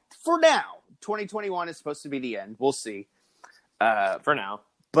 2021. For now. 2021 is supposed to be the end. We'll see. For now.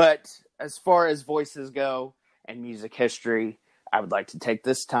 But as far as voices go and music history, I would like to take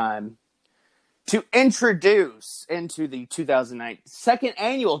this time to introduce into the second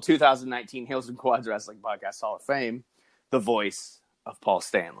annual 2019 Heels and Quads Wrestling Podcast Hall of Fame, the voice of Paul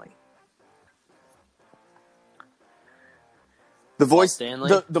Stanley. The voice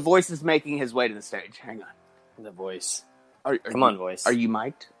is making his way to the stage. Hang on. The voice. Come on, voice. Are you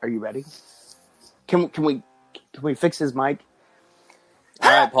mic'd? Are you ready? Can we fix his mic? All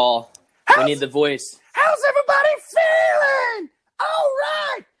right, Paul. We need the voice. How's everybody feeling? All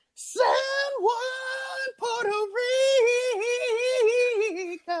right. San Juan, Puerto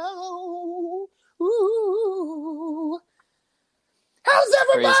Rico. Ooh. How's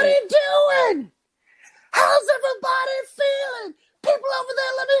everybody doing? How's everybody feeling? People over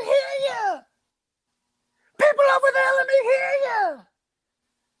there, let me hear you. People over there, let me hear you.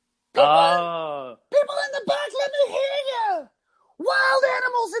 People in the back, let me hear you. Wild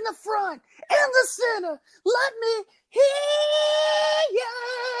animals in the front, in the center, let me hear you.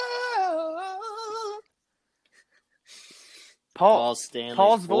 Paul Stanley's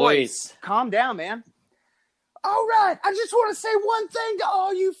Paul's voice. Calm down, man. All right, I just want to say one thing to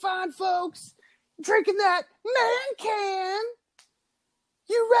all you fine folks drinking that man can.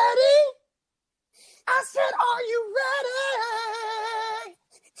 You ready? I said, are you ready?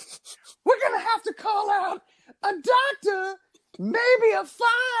 We're going to have to call out a doctor, maybe a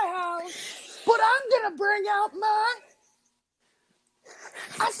firehouse, but I'm going to bring out my...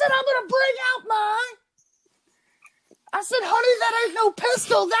 I said, honey, that ain't no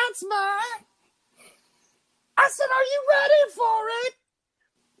pistol, that's mine. I said, are you ready for it?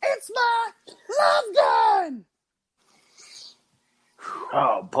 It's my love gun.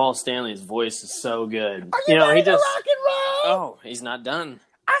 Oh, Paul Stanley's voice is so good. Are you ready to rock and roll? Oh, he's not done.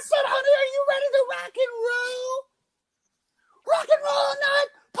 I said, honey, are you ready to rock and roll? Rock and roll all night,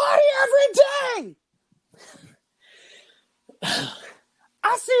 party every day.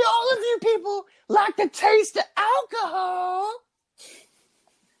 I see all of you people like the taste of alcohol.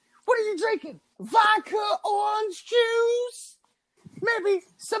 What are you drinking? Vodka orange juice? Maybe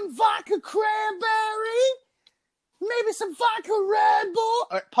some vodka cranberry? Maybe some vodka Red Bull?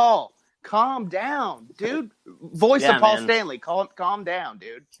 Paul, calm down, dude. Voice of Paul Stanley. Calm down,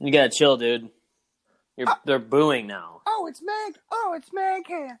 dude. You gotta chill, dude. They're booing now. It's Man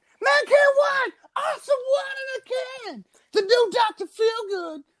Can. Man Can Wine! Awesome wine in a can! The new Dr.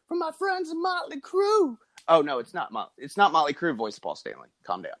 Feelgood from my friends in Motley Crue. Oh, no, it's not Motley Crue, voice of Paul Stanley.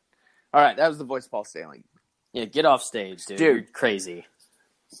 Calm down. All right, that was the voice of Paul Stanley. Yeah, get off stage, dude. You're crazy.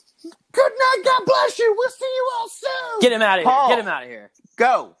 Good night, God bless you. We'll see you all soon. Get him out of Paul, here. Get him out of here.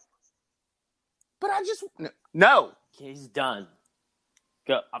 Go. But I just... No. He's done.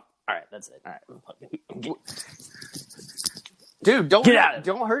 Go. All right, that's it. All right. Dude,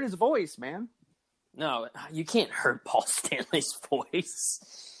 don't hurt his voice, man. No, you can't hurt Paul Stanley's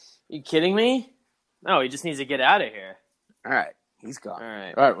voice. You kidding me? No, he just needs to get out of here. All right, he's gone.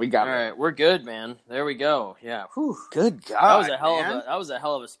 All right, we got it. All right, we're good, man. There we go. Yeah. Whew. Good God, that was a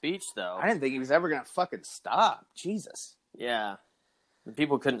hell of a speech, though. I didn't think he was ever gonna fucking stop. Jesus. Yeah.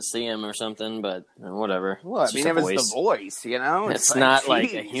 People couldn't see him or something, but whatever. Well, I mean, it was the voice, you know? It's not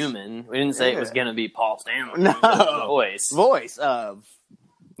like a human. We didn't say it was going to be Paul Stanley. No. The voice. Voice of.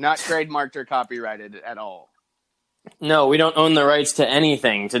 Not trademarked or copyrighted at all. No, we don't own the rights to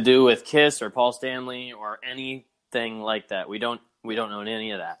anything to do with Kiss or Paul Stanley or anything like that. We don't own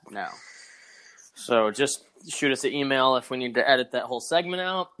any of that. No. So just shoot us an email if we need to edit that whole segment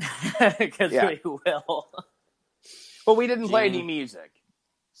out, because we will. But we didn't play any music,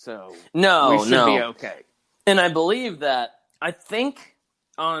 so we should be okay. And I believe that, I think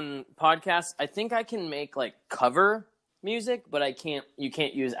on podcasts, I think I can make like cover music, but you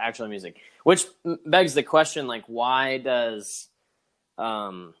can't use actual music, which begs the question, like, why does,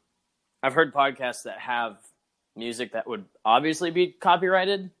 I've heard podcasts that have music that would obviously be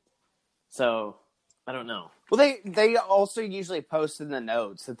copyrighted, so I don't know. Well, they also usually post in the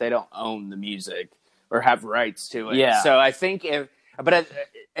notes that they don't own the music or have rights to it. Yeah. So I think in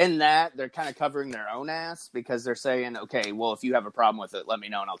that, they're kind of covering their own ass because they're saying, okay, well, if you have a problem with it, let me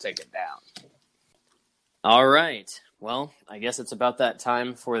know and I'll take it down. All right. Well, I guess it's about that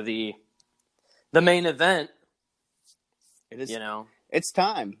time for the main event. It is, you know, it's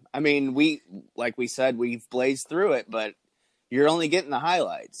time. I mean, like we said, we've blazed through it, but you're only getting the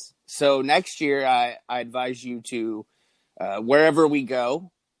highlights. So next year, I advise you to, wherever we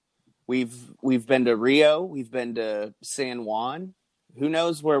go, we've been to Rio, we've been to San Juan. Who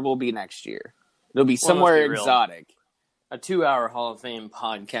knows where we'll be next year? It'll be somewhere exotic. A 2-hour Hall of Fame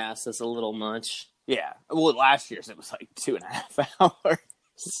podcast is a little much. Yeah. Well, last year's it was like 2.5 hours.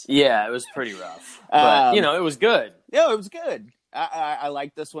 Yeah, it was pretty rough. But, it was good. Yeah, it was good. I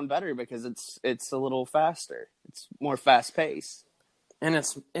like this one better because it's a little faster. It's more fast paced. And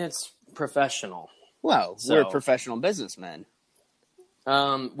it's professional. Well, we're professional businessmen.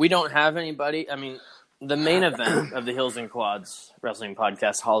 We don't have anybody. I mean, the main event of the Heels and Quads Wrestling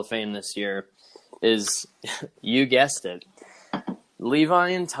Podcast Hall of Fame this year is, you guessed it, Levi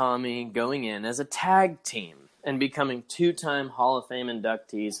and Tommy going in as a tag team and becoming 2-time Hall of Fame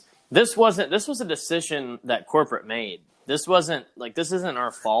inductees. This was a decision that corporate made. This isn't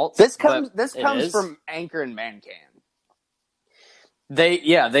our fault. This comes from Anchor and Mancan.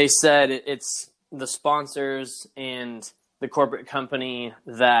 They said it's the sponsors and the corporate company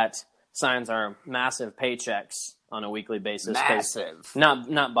that signs our massive paychecks on a weekly basis. Massive.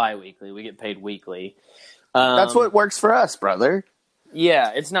 Not bi-weekly. We get paid weekly. That's what works for us, brother.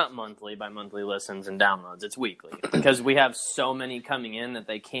 Yeah, it's not monthly by monthly listens and downloads. It's weekly because we have so many coming in that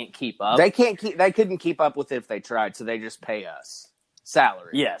they can't keep up. They couldn't keep up with it if they tried, so they just pay us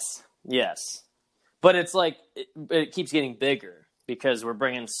salary. Yes. But it's like it keeps getting bigger because we're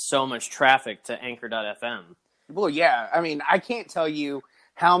bringing so much traffic to Anchor.fm. Well, yeah. I mean, I can't tell you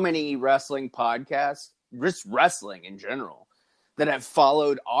how many wrestling podcasts, just wrestling in general, that have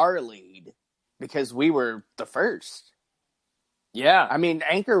followed our lead because we were the first. Yeah. I mean,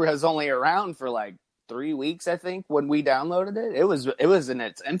 Anchor was only around for like 3 weeks, I think, when we downloaded it. It was in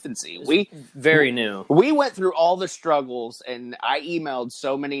its infancy. Very new. We went through all the struggles, and I emailed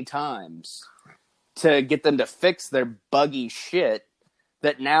so many times to get them to fix their buggy shit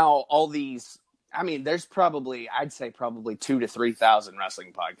that now all these, I mean, there's I'd say 2,000 to 3,000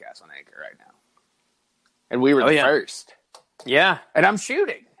 wrestling podcasts on Anchor right now. And we were the first. Yeah. And I'm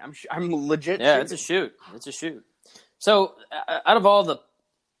shooting. I'm legit shooting. It's a shoot. So, out of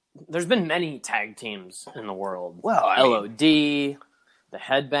there's been many tag teams in the world. Well, LOD, the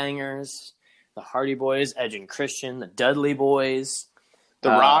Headbangers, the Hardy Boys, Edge and Christian, the Dudley Boys, the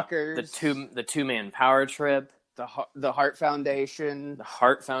Rockers, the two-man Power Trip, the Heart Foundation,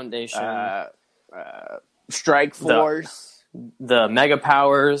 Strike Force, the Mega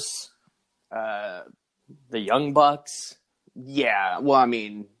Powers, the Young Bucks. Yeah, well, I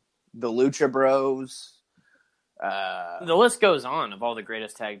mean, the Lucha Bros. The list goes on of all the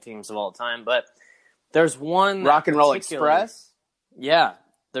greatest tag teams of all time, but there's one Rock and Roll Express. Yeah,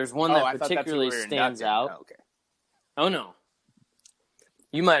 there's one that particularly stands out. Oh, okay. Oh no,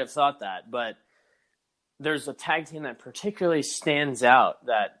 you might have thought that, but there's a tag team that particularly stands out.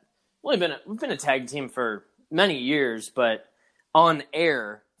 That we've been a tag team for many years, but on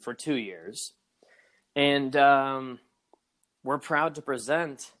air for 2 years, and we're proud to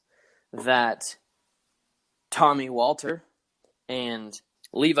present that Tommy Walter and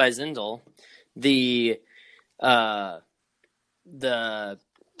Levi Zindel, the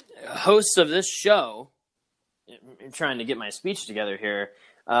hosts of this show, I'm trying to get my speech together here,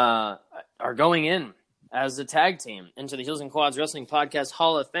 are going in as a tag team into the Heels and Quads Wrestling Podcast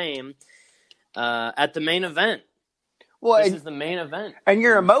Hall of Fame at the main event. Well, this is the main event, and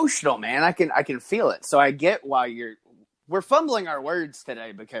you're emotional, man. I can feel it. So I get why we're fumbling our words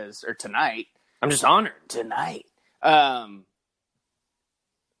today tonight. I'm just honored tonight,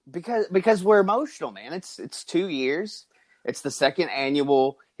 because we're emotional, man. It's 2 years. It's the second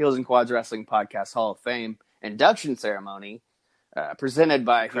annual Heels and Quads Wrestling Podcast Hall of Fame induction ceremony, presented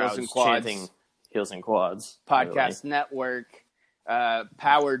by Heels and Quads. Heels and Quads Podcast Network,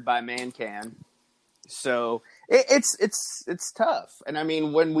 powered by ManCan. So it's tough. And I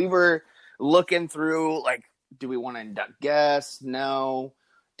mean, when we were looking through, like, do we want to induct guests? No.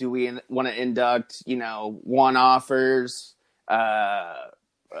 Do we want to induct, one-offers?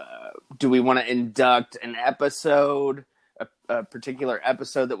 Do we want to induct an episode, a particular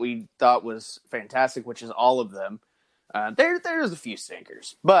episode that we thought was fantastic, which is all of them? There's a few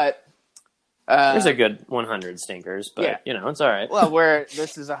stinkers, but there's a good 100 stinkers, but it's all right. Well,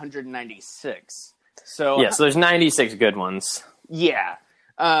 this is 196, so so there's 96 good ones. Yeah,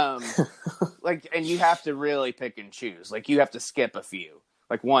 and you have to really pick and choose. Like, you have to skip a few,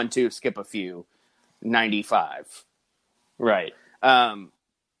 like 1, 2, skip a few, 95, right?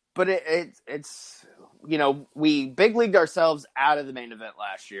 But it's we big leagued ourselves out of the main event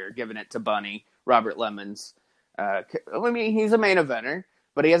last year, giving it to Bunny Robert Lemons. I mean, he's a main eventer,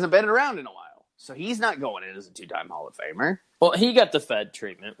 but he hasn't been around in a while. So he's not going in as a 2-time Hall of Famer. Well, he got the Fed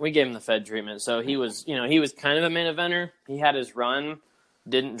treatment. We gave him the Fed treatment. So he was kind of a main eventer. He had his run,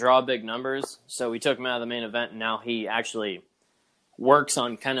 didn't draw big numbers. So we took him out of the main event, and now he actually works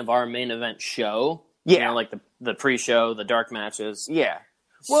on kind of our main event show. Yeah. Like the pre-show, the dark matches. Yeah.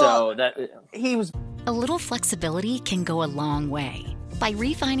 Well, A little flexibility can go a long way. By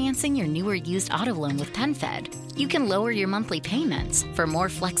refinancing your newer used auto loan with PenFed, you can lower your monthly payments for more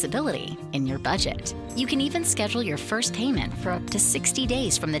flexibility in your budget. You can even schedule your first payment for up to 60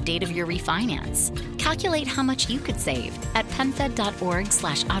 days from the date of your refinance. Calculate how much you could save at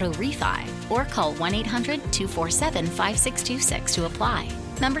penfed.org/auto-refi or call 1-800-247-5626 to apply.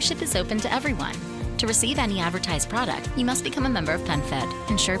 Membership is open to everyone. To receive any advertised product, you must become a member of PenFed,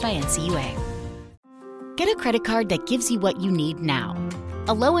 insured by NCUA. Get a credit card that gives you what you need now.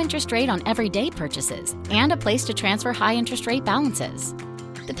 A low interest rate on everyday purchases and a place to transfer high interest rate balances.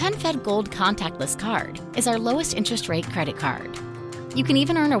 The PenFed Gold Contactless Card is our lowest interest rate credit card. You can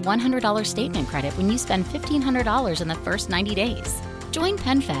even earn a $100 statement credit when you spend $1,500 in the first 90 days. Join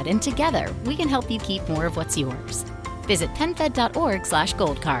PenFed, and together we can help you keep more of what's yours. Visit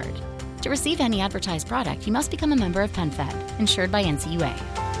penfed.org/goldcard. To receive any advertised product, you must become a member of PenFed, insured by NCUA.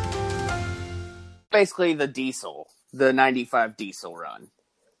 Basically the 95 diesel run.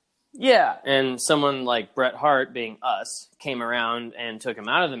 Yeah, and someone like Bret Hart, being us, came around and took him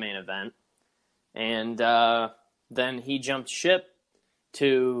out of the main event, and then he jumped ship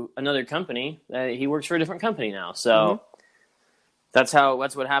to another company. He works for a different company now, so that's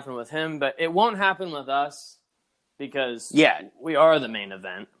what happened with him. But it won't happen with us because we are the main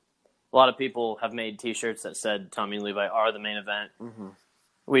event. A lot of people have made T-shirts that said Tommy and Levi are the main event. Mm-hmm.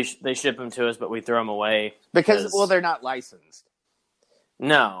 They ship them to us, but we throw them away because they're not licensed.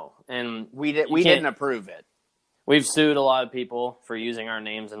 No, and we didn't approve it. We've sued a lot of people for using our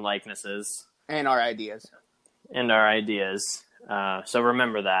names and likenesses and our ideas. So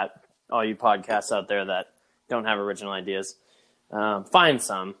remember that, all you podcasts out there that don't have original ideas. Find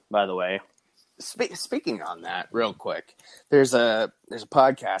some, by the way. Speaking on that, real quick, there's a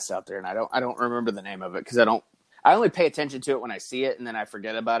podcast out there, and I don't remember the name of it because I only pay attention to it when I see it, and then I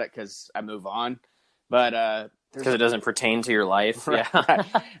forget about it because I move on. But because it doesn't pertain to your life, right, yeah.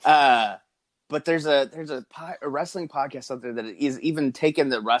 Right. But there's a wrestling podcast out there that is even taken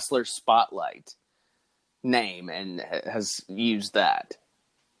the Wrestler Spotlight name and has used that.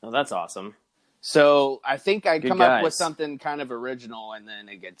 Oh, that's awesome. So I think I come up with something kind of original, and then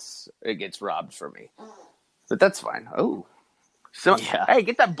it gets robbed from me. But that's fine. Oh, so hey,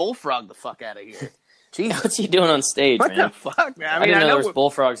 get that bullfrog the fuck out of here! Jeez, what's he doing on stage, man? What the fuck, man? I didn't know there was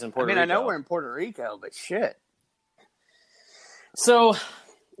bullfrogs in Puerto Rico. I know we're in Puerto Rico, but shit. So,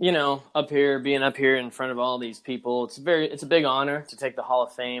 being up here in front of all these people, it's a big honor to take the Hall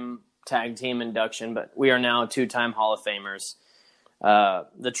of Fame tag team induction. But we are now 2-time Hall of Famers.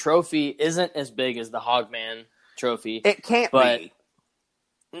 The trophy isn't as big as the Hogman trophy. It can't be.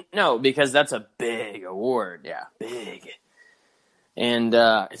 No, because that's a big award. Yeah. Big. And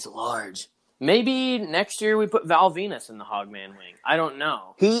it's large. Maybe next year we put Val Venus in the Hogman wing. I don't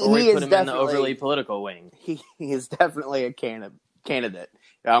know. He put him in the overly political wing. He is definitely a candidate.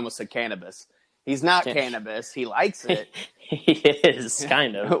 I almost said cannabis. He's not cannabis. He likes it. He is,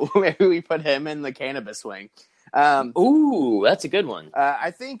 kind of. Maybe we put him in the cannabis wing. Ooh, that's a good one.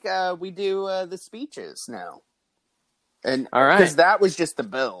 I think we do the speeches now. And all right. Because that was just the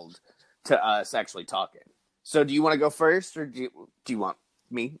build to us actually talking. So do you want to go first, or do you want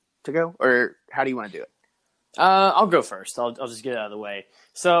me to go, or how do you want to do it? I'll go first. I'll just get it out of the way.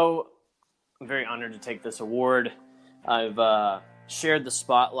 So I'm very honored to take this award. I've shared the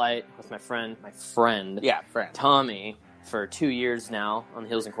spotlight with my friend Tommy for 2 years now on the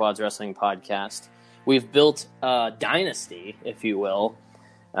Heels and Quads Wrestling Podcast. We've built a dynasty, if you will,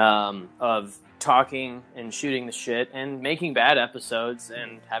 of talking and shooting the shit and making bad episodes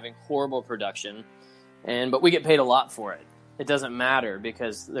and having horrible production. But we get paid a lot for it. It doesn't matter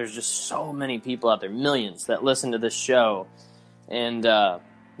because there's just so many people out there, millions, that listen to this show. And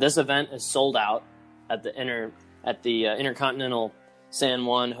this event is sold out at the Intercontinental San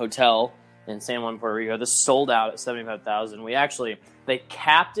Juan Hotel in San Juan, Puerto Rico. This sold out at 75,000. They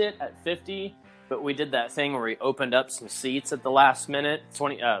capped it at 50, but we did that thing where we opened up some seats at the last minute,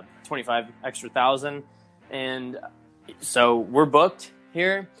 25 extra thousand. And so we're booked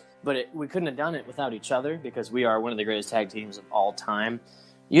here. But we couldn't have done it without each other because we are one of the greatest tag teams of all time.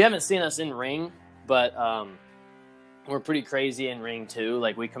 You haven't seen us in ring, but we're pretty crazy in ring too.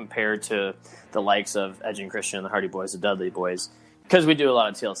 Like we compare to the likes of Edge and Christian, the Hardy Boys, the Dudley Boys, because we do a lot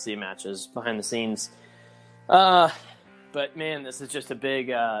of TLC matches behind the scenes. But man, this is just a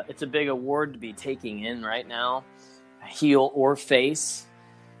big award to be taking in right now, heel or face.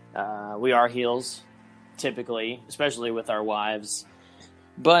 We are heels typically, especially with our wives.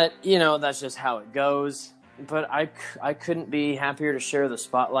 But, that's just how it goes. But I couldn't be happier to share the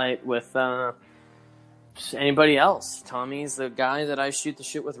spotlight with anybody else. Tommy's the guy that I shoot the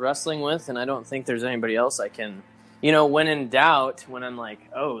shit with wrestling with, and I don't think there's anybody else I can... when in doubt, when I'm like,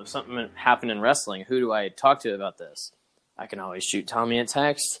 oh, something happened in wrestling, who do I talk to about this? I can always shoot Tommy a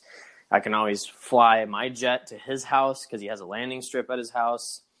text. I can always fly my jet to his house because he has a landing strip at his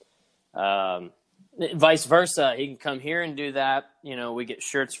house. Vice versa, he can come here and do that. We get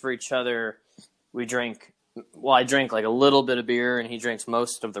shirts for each other. We drink. Well, I drink like a little bit of beer, and he drinks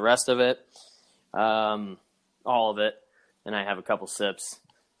most of the rest of it, all of it, and I have a couple sips.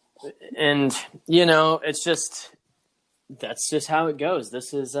 And it's just that's just how it goes.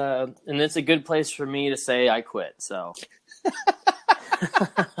 This is and it's a good place for me to say I quit. So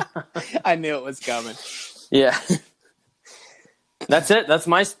I knew it was coming. Yeah. That's it. That's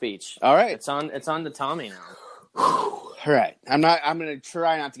my speech. All right. It's on to Tommy now. All right. I'm going to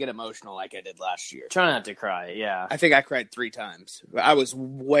try not to get emotional like I did last year. Try not to cry, yeah. I think I cried 3 times. I was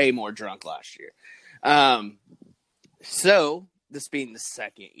way more drunk last year. So, this being the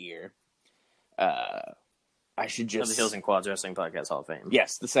second year, I should just... Of the Heels and Quads Wrestling Podcast Hall of Fame.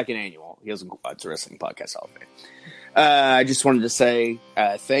 Yes, the second annual Heels and Quads Wrestling Podcast Hall of Fame. I just wanted to say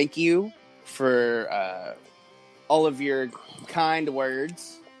thank you for all of your kind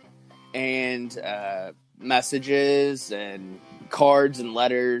words and messages and cards and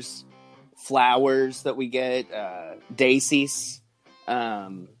letters, flowers that we get, daisies,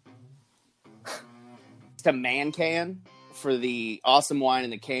 to Man Can for the awesome wine in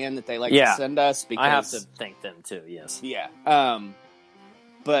the can that they like to send us. Because I have to thank them too. Yes. Yeah.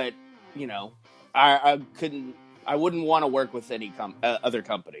 But I wouldn't want to work with any other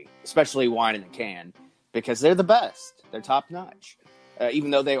company, especially Wine in the Can, because they're the best. They're top notch.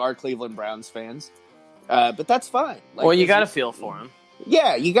 Even though they are Cleveland Browns fans. But that's fine. Well, you got to feel for them.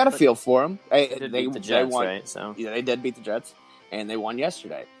 Yeah, you got to feel for them. They beat the Jets, won, right? So yeah, they did beat the Jets, and they won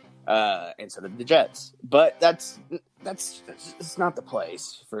yesterday. And so did the Jets. But that's not the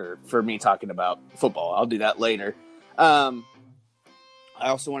place for me talking about football. I'll do that later. I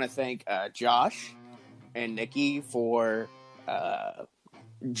also want to thank Josh and Nikki for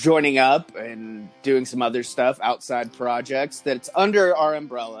joining up and doing some other stuff, outside projects that's under our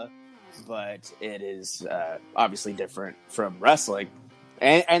umbrella, but it is obviously different from wrestling.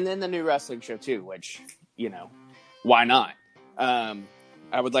 And then the new wrestling show too, which, why not?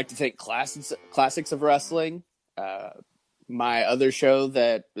 I would like to thank Classics of Wrestling, my other show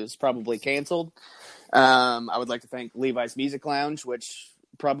that is probably canceled. I would like to thank Levi's Music Lounge, which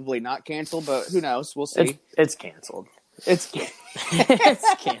probably not canceled, but who knows? We'll see. It's canceled. It's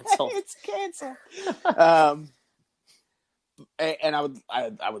canceled. It's canceled. And I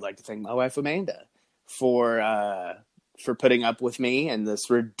would like to thank my wife Amanda for putting up with me and this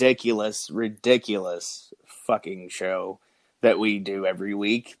ridiculous fucking show that we do every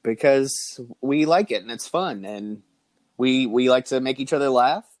week because we like it and it's fun and we like to make each other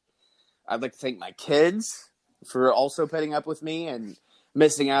laugh. I'd like to thank my kids for also putting up with me and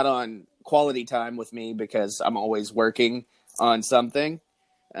missing out on quality time with me because I'm always working on something.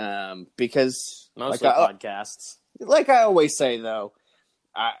 Because mostly podcasts. Like I always say, though,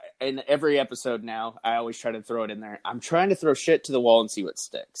 in every episode now, I always try to throw it in there. I'm trying to throw shit to the wall and see what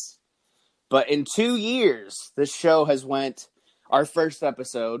sticks. But in 2 years, this show has went. Our first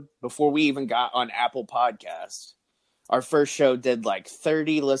episode, before we even got on Apple Podcasts, our first show did like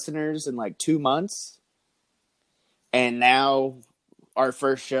 30 listeners in like 2 months. And now our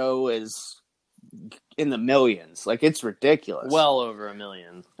first show is in the millions. Like, it's ridiculous. Well over 1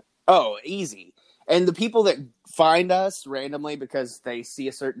 million. Oh, easy. And the people that find us randomly because they see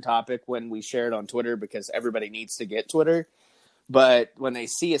a certain topic when we share it on Twitter, because everybody needs to get Twitter. But when they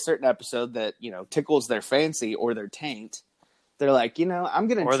see a certain episode that, tickles their fancy or their taint, they're like, I'm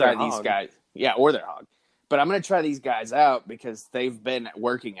going to try these guys. Yeah, or their hog. But I'm going to try these guys out because they've been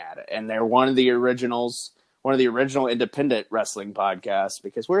working at it. And they're one of the original independent wrestling podcasts,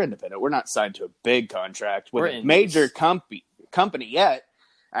 because we're independent. We're not signed to a big contract with a major company yet.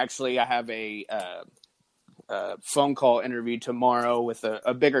 Actually, I have a phone call interview tomorrow with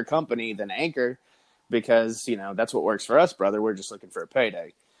a bigger company than Anchor, because, that's what works for us, brother. We're just looking for a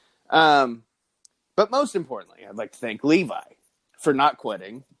payday. But most importantly, I'd like to thank Levi for not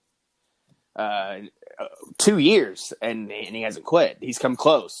quitting. 2 years, and he hasn't quit. He's come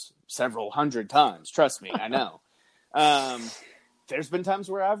close several hundred times. Trust me, I know. There's been times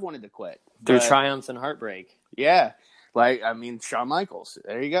where I've wanted to quit. Through triumph and heartbreak. Yeah. Shawn Michaels.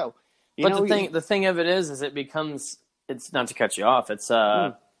 There you go. The thing of it is it becomes, it's not to cut you off.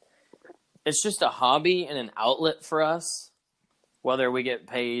 It's just a hobby and an outlet for us, whether we get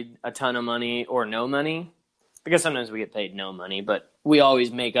paid a ton of money or no money, because sometimes we get paid no money, but we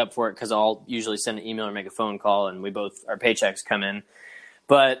always make up for it because I'll usually send an email or make a phone call and our paychecks come in.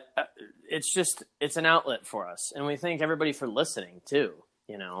 But it's an outlet for us. And we thank everybody for listening too,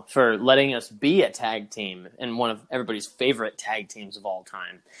 for letting us be a tag team and one of everybody's favorite tag teams of all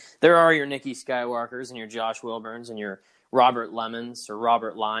time. There are your Nikki Skywalkers and your Josh Wilburns and your Robert Lemons or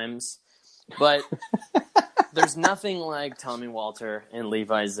Robert Limes. But there's nothing like Tommy Walter and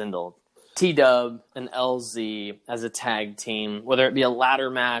Levi Zindel. T-Dub and LZ as a tag team, whether it be a ladder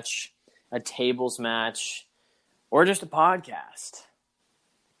match, a tables match, or just a podcast.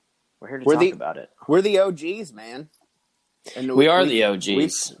 We're here to talk about it. We're the OGs, man. And we are the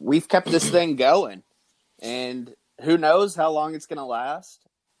OGs. We've kept this thing going. And who knows how long it's going to last.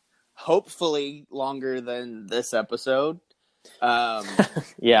 Hopefully longer than this episode.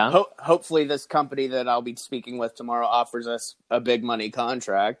 Yeah. Hopefully this company that I'll be speaking with tomorrow offers us a big money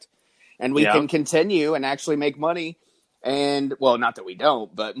contract. And we can continue and actually make money. And, well, not that we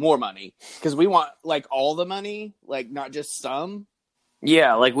don't, but more money. Because we want, all the money, not just some.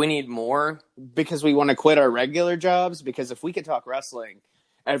 Yeah, we need more. Because we want to quit our regular jobs. Because if we could talk wrestling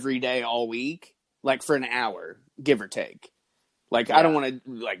every day all week, for an hour, give or take. I don't want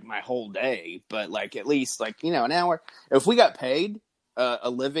to, my whole day, but, at least, an hour. If we got paid a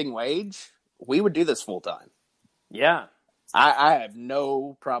living wage, we would do this full time. Yeah. I have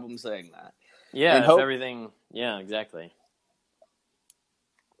no problem saying that. Yeah, and everything... Yeah, exactly.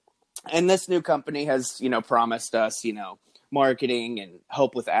 And this new company has, promised us, marketing and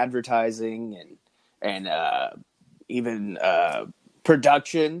help with advertising and even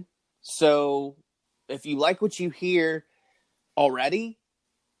production. So if you like what you hear already,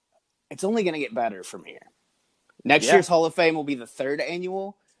 it's only going to get better from here. Next year's Hall of Fame will be the 3rd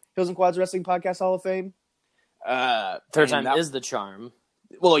annual Heels and Quads Wrestling Podcast Hall of Fame. Third time is the charm.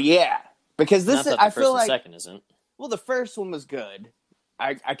 Well, yeah, because this I feel like the second isn't. Well, the first one was good.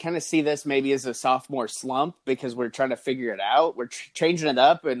 I kind of see this maybe as a sophomore slump because we're trying to figure it out. We're changing it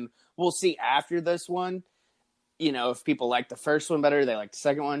up, and we'll see after this one. If people like the first one better, they like the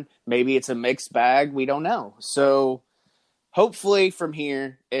second one. Maybe it's a mixed bag. We don't know. So hopefully from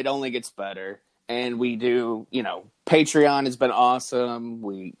here, it only gets better. And we do, Patreon has been awesome.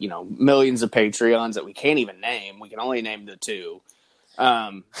 We, millions of Patreons that we can't even name. We can only name the 2.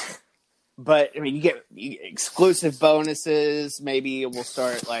 But, you get exclusive bonuses. Maybe we'll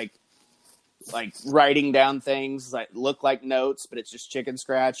start, writing down things that look like notes, but it's just chicken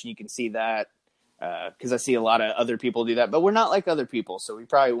scratch. You can see that because I see a lot of other people do that. But we're not like other people, so we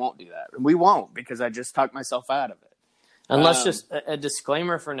probably won't do that. And we won't because I just talked myself out of it. Unless just a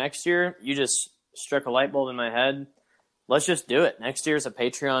disclaimer for next year, you just struck a light bulb in my head. Let's just do it. Next year's a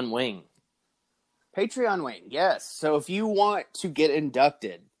Patreon wing. Patreon wing, yes. So if you want to get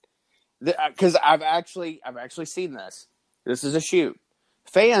inducted, because I've actually seen this. This is a shoot.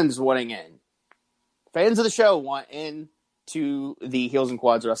 Fans wanting in. Fans of the show want in to the Heels and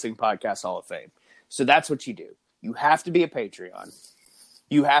Quads Wrestling Podcast Hall of Fame. So that's what you do. You have to be a Patreon.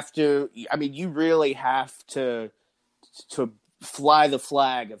 You have to, I mean, you really have to fly the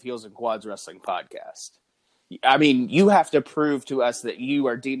flag of Heels and Quads Wrestling Podcast. I mean, you have to prove to us that you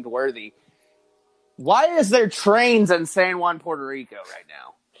are deemed worthy. Why is there trains in San Juan, Puerto Rico right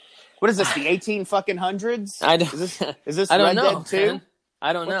now? What is this, the 18 fucking hundreds? I don't, is this I don't Red know, Dead 2? man.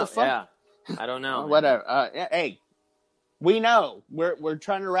 I don't What know. the fuck? Yeah. I don't know. Whatever. Hey, we know. We're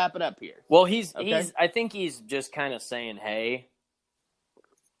trying to wrap it up here. Well, Okay. I think he's just kind of saying, hey.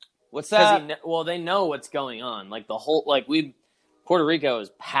 What's that? Well, they know what's going on. Like the whole, Puerto Rico is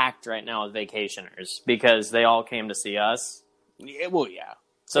packed right now with vacationers because they all came to see us. Yeah, well, yeah.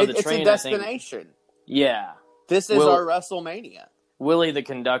 So It's a destination. Yeah. This is our WrestleMania. Willie the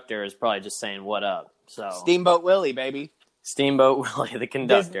conductor is probably just saying, what up? So Steamboat Willie, baby. Steamboat Willie the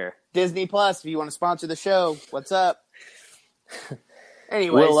conductor. Disney Plus, if you want to sponsor the show, what's up?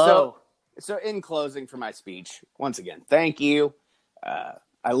 Anyway, so in closing for my speech, once again, thank you.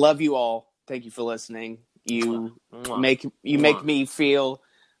 I love you all. Thank you for listening. You make me feel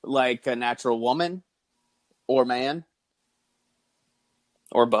like a natural woman or man.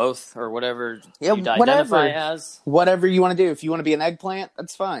 Or both, or whatever Yeah, you whatever. identify as. Whatever you want to do. If you want to be an eggplant,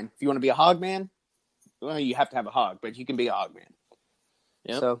 that's fine. If you want to be a hog man, well, you have to have a hog, but you can be a hog man.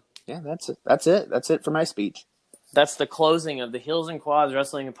 Yep. So, yeah, that's it. That's it for my speech. That's the closing of the Heels and Quads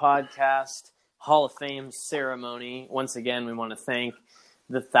Wrestling Podcast Hall of Fame ceremony. Once again, we want to thank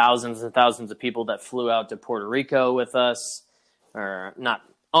the thousands and thousands of people that flew out to Puerto Rico with us, or not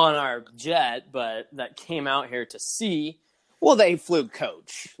on our jet, but that came out here to see. Well, they flew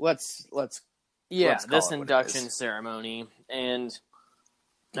coach. Let's this induction ceremony, and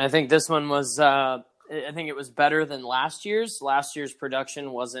I think this one was. I think it was better than last year's. Last year's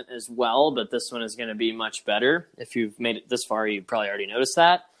production wasn't as well, but this one is going to be much better. If you've made it this far, you probably already noticed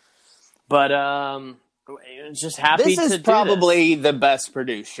that. But just happy to do this. This is probably the best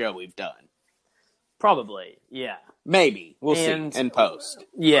produced show we've done. Probably, yeah. Maybe. We'll see in post.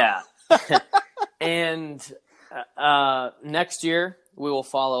 Yeah. And next year, we will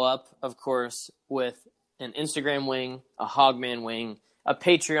follow up, of course, with an Instagram wing, a Hogman wing, a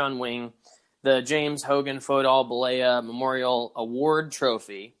Patreon wing, the James Hogan Fodal Balea Memorial Award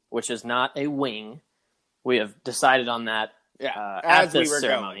Trophy, which is not a wing. We have decided on that at this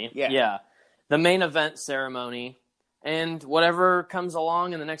ceremony. Yeah. The main event ceremony, and whatever comes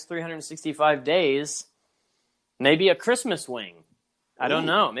along in the next 365 days, maybe a Christmas wing. I don't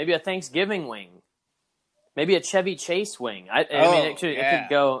know. Maybe a Thanksgiving wing. Maybe a Chevy Chase wing. I mean,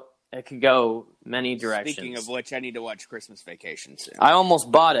 it could go many directions. Speaking of which, I need to watch Christmas Vacation soon. I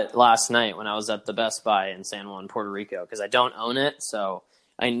almost bought it last night when I was at the Best Buy in San Juan, Puerto Rico, because I don't own it, so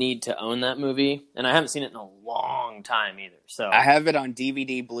I need to own that movie, and I haven't seen it in a long time either. So I have it on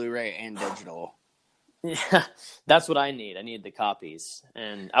DVD, Blu-ray, and digital. Yeah, that's what I need. I need the copies,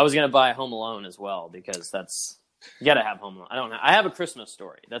 and I was gonna buy Home Alone as well because you gotta have Home Alone. I have A Christmas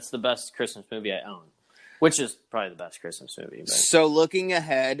Story. That's the best Christmas movie I own. Which is probably the best Christmas movie. But. So looking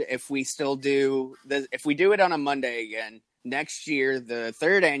ahead, if we do it on a Monday again, next year, the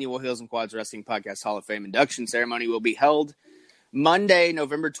third annual Heels and Quads Wrestling Podcast Hall of Fame induction ceremony will be held Monday,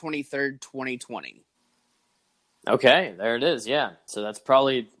 November 23rd, 2020. Okay, there it is. Yeah. So it's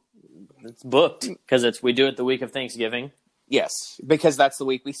booked because we do it the week of Thanksgiving. Yes, because that's the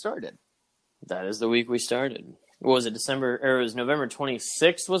week we started. That is the week we started. What was it, it was November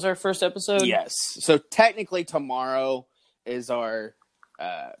 26th was our first episode? Yes. So technically tomorrow is our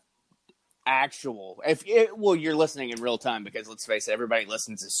actual... you're listening in real time because, let's face it, everybody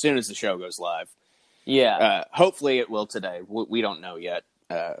listens as soon as the show goes live. Yeah. Hopefully it will today. We don't know yet.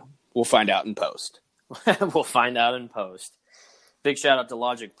 We'll find out in post. We'll find out in post. Big shout out to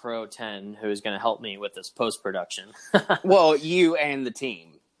Logic Pro 10, who is going to help me with this post-production. Well, you and the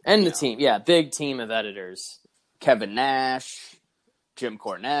team. And the team. Yeah, big team of editors. Kevin Nash, Jim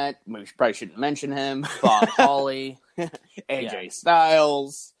Cornette, we probably shouldn't mention him. Bob Hawley, AJ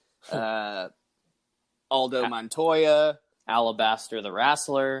Styles, Aldo Montoya, Alabaster the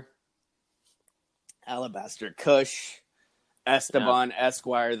Wrestler, Alabaster Kush, Esteban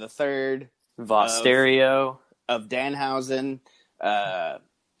Esquire III, Vosterio of Danhausen.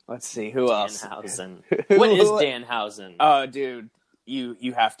 Let's see, who else? Danhausen. What is Danhausen? Oh, dude.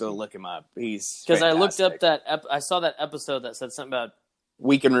 You have to look him up. He's because I looked up I saw that episode that said something about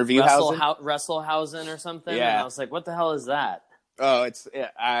Week in Review Wrestlehausen or something. Yeah. And I was like, what the hell is that? Oh,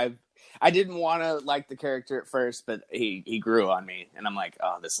 I didn't want to like the character at first, but he grew on me, and I'm like,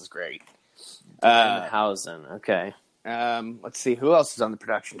 oh, this is great. Danhausen. Okay. Let's see, who else is on the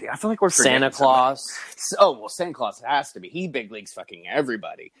production team? I feel like we're forgetting Santa Claus. Oh, well, Santa Claus has to be. He big leagues fucking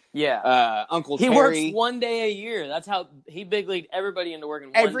everybody. Yeah. Uncle He Terry. works 1 day a year. That's how he big leagued everybody into working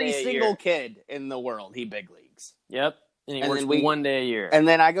 1 day a year. Every single kid in the world, he big leagues. Yep. And he works 1 day a year. And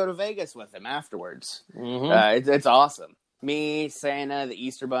then I go to Vegas with him afterwards. Mm-hmm. It's awesome. Me, Santa, the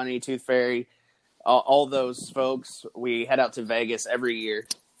Easter Bunny, Tooth Fairy, all those folks, we head out to Vegas every year,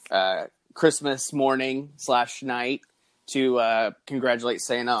 Christmas morning / night, to congratulate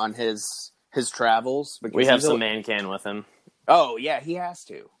Santa on his travels. We have some Man Can with him. Oh, yeah, he has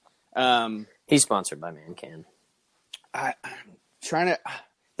to. He's sponsored by Man Can. I'm trying to...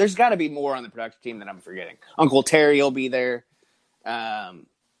 There's got to be more on the production team that I'm forgetting. Uncle Terry will be there. Not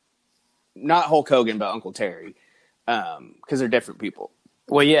Hulk Hogan, but Uncle Terry. Because they're different people.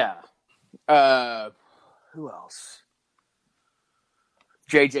 Well, yeah. Who else?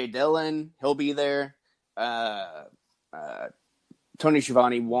 J.J. Dillon, he'll be there. Tony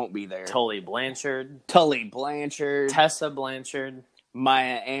Schiavone won't be there. Tully Blanchard. Tessa Blanchard.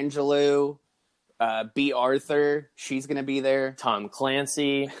 Maya Angelou. B. Arthur, she's going to be there. Tom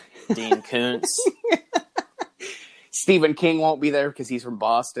Clancy. Dean Koontz. Stephen King won't be there because he's from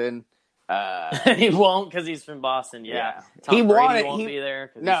Boston. He won't because he's from Boston, yeah. Tom He Brady won't be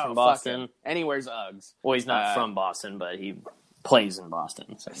there because he's from Boston. And he wears Uggs. Well, he's not from Boston, but he plays in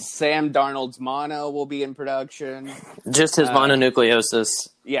Boston. So. Sam Darnold's mono will be in production. Just his mononucleosis.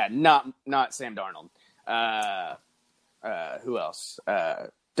 Yeah, not Sam Darnold. Who else?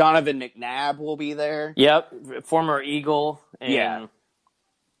 Donovan McNabb will be there. Yep, former Eagle and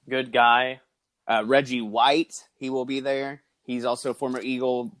good guy. Reggie White, he will be there. He's also a former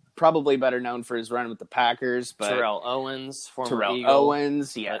Eagle, probably better known for his run with the Packers. But Terrell Owens, former Terrell Eagle.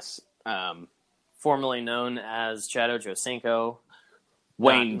 Owens, yes. Formerly known as Chad Ochocinco.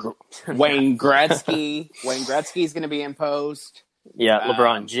 Wayne Gretzky. Wayne Gretzky's going to be in post. Yeah,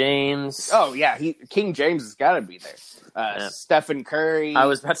 LeBron James. Oh, yeah, King James has got to be there. Stephen Curry. I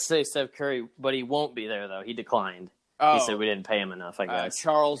was about to say Steph Curry, but he won't be there, though. He declined. He said we didn't pay him enough, I guess.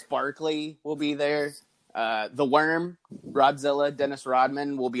 Charles Barkley will be there. The Worm, Rodzilla, Dennis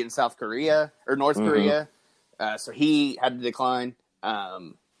Rodman will be in South Korea, or North Korea. So he had to decline.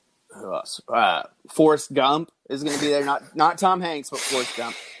 Who else? Forrest Gump is going to be there. Not Tom Hanks, but Forrest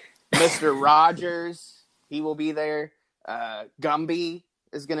Gump. Mr. Rogers, he will be there. Gumby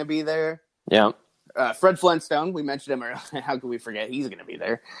is going to be there. Yeah. Fred Flintstone, we mentioned him earlier. How could we forget? He's going to be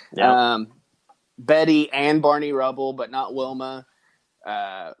there. Yeah. Betty and Barney Rubble, but not Wilma.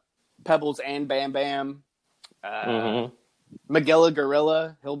 Pebbles and Bam Bam. Magilla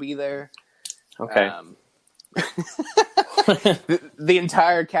Gorilla, he'll be there. Okay. The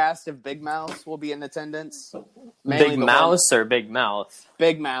entire cast of Big Mouth will be in attendance. Big Mouse or Big Mouth?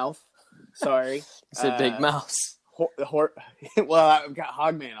 Big Mouth. Sorry. You said Big Mouse. Well, I've got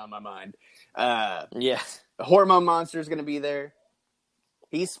Hogman on my mind. Yeah. Hormone Monster is going to be there.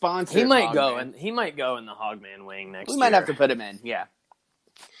 He's sponsored. He might go in the Hogman wing next year. We might have to put him in. Yeah.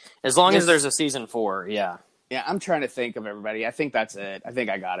 As long as there's a season 4, yeah. Yeah, I'm trying to think of everybody. I think that's it. I think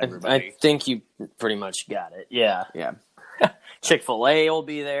I got everybody. I think you pretty much got it. Yeah. Yeah. Chick-fil-A will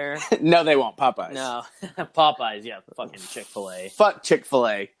be there. No, they won't. Popeyes. No. Popeyes, yeah. Fucking Chick-fil-A. Fuck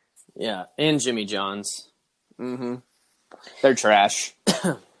Chick-fil-A. Yeah. And Jimmy John's. Mm-hmm. They're trash.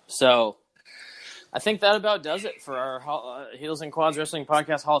 So, I think that about does it for our Heels and Quads Wrestling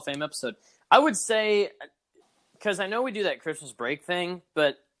Podcast Hall of Fame episode. I would say, because I know we do that Christmas break thing,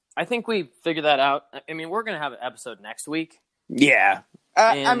 but I think we figured that out. I mean, we're going to have an episode next week. Yeah.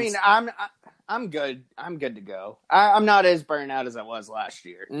 I mean, I'm good. I'm good to go. I'm not as burnt out as I was last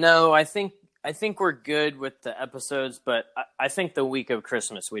year. No, I think we're good with the episodes, but I think the week of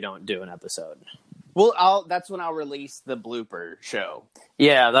Christmas we don't do an episode. Well, that's when I'll release the blooper show.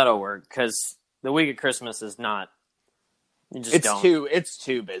 Yeah, that'll work, because the week of Christmas is not... It's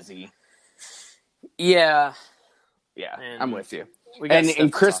too busy. Yeah. Yeah, And I'm with you.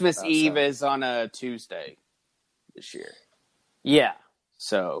 And Christmas Eve is on a Tuesday this year. Yeah.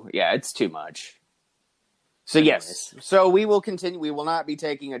 So, yeah, it's too much. So, yes. So, we will continue. We will not be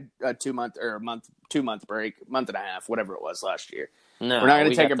taking a 2 month or 2 month break, month and a half, whatever it was last year. No, we're not going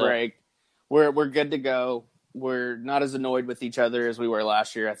to take a break. We're good to go. We're not as annoyed with each other as we were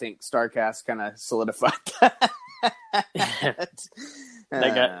last year. I think StarCast kind of solidified that.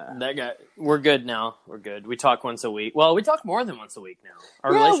 That got. We're good now. We're good. We talk once a week. Well, we talk more than once a week now.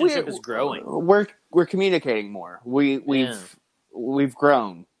 Our relationship is growing. We're communicating more. We've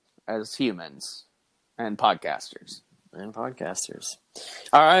grown as humans and podcasters.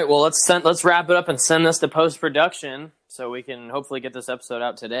 All right. Well, let's wrap it up and send this to post production so we can hopefully get this episode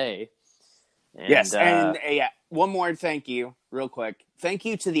out today. And, yes, and one more thank you, real quick. Thank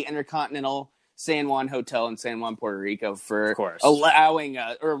you to the Intercontinental San Juan Hotel in San Juan, Puerto Rico for allowing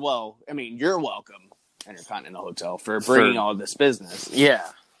you're welcome, Intercontinental Hotel, for bringing all this business. Yeah.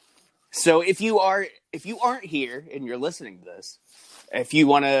 So if you aren't here and you're listening to this, if you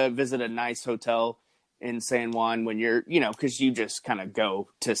want to visit a nice hotel in San Juan when you're, because you just kind of go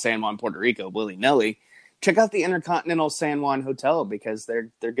to San Juan, Puerto Rico willy-nilly, check out the Intercontinental San Juan Hotel because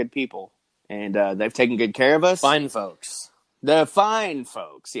they're good people and they've taken good care of us. Fine folks. The fine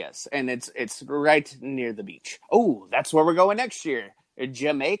folks, yes. And it's right near the beach. Oh, that's where we're going next year.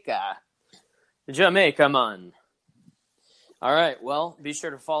 Jamaica, man. All right, well, be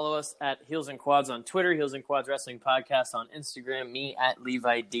sure to follow us at Heels and Quads on Twitter, Heels and Quads Wrestling Podcast on Instagram, me at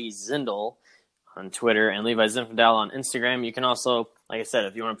Levi D. Zindel on Twitter, and Levi Zinfandel on Instagram. You can also, like I said,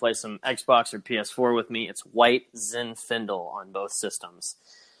 if you want to play some Xbox or PS4 with me, it's White Zinfindel on both systems.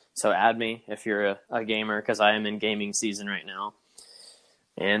 So add me if you're a gamer, because I am in gaming season right now.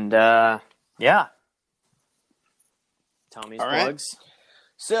 And, yeah. Tommy's plugs.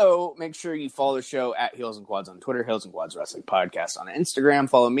 So make sure you follow the show at Heels and Quads on Twitter, Heels and Quads Wrestling Podcast on Instagram.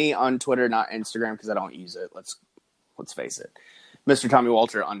 Follow me on Twitter, not Instagram, because I don't use it. Let's face it. Mr. Tommy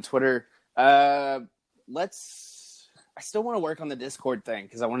Walter on Twitter. I still want to work on the Discord thing,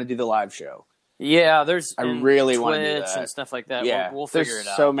 because I want to do the live show. Yeah, I really want to do Twitch that. and stuff like that. Yeah, we'll figure it out.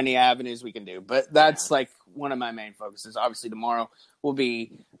 There's so many avenues we can do, but that's like one of my main focuses. Obviously, tomorrow will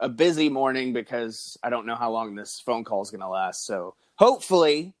be a busy morning because I don't know how long this phone call is going to last. So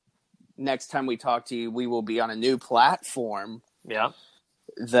hopefully, next time we talk to you, we will be on a new platform. Yeah,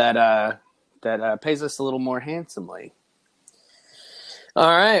 that pays us a little more handsomely.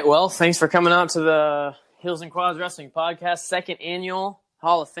 All right. Well, thanks for coming out to the Heels and Quads Wrestling Podcast, second annual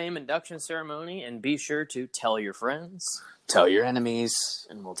Hall of Fame induction ceremony, and be sure to tell your friends, tell your enemies,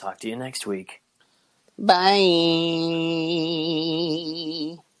 and we'll talk to you next week. Bye.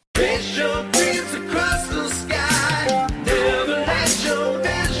 Racial dreams across the sky. Never let your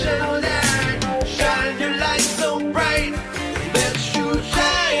vision die. Shine your light so bright that you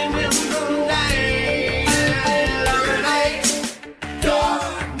shine in the night. Illuminate,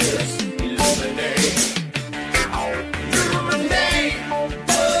 darkness illuminate. Illuminate,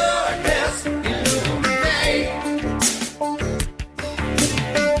 darkness illuminate.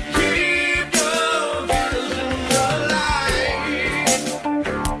 Keep your vision alive.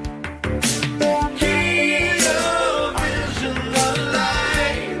 Keep your vision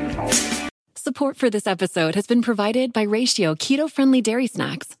alive. Support for this episode has been provided by Ratio keto-friendly dairy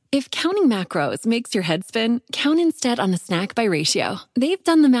snacks. If counting macros makes your head spin, count instead on a snack by Ratio. They've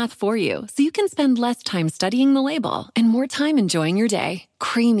done the math for you, so you can spend less time studying the label and more time enjoying your day.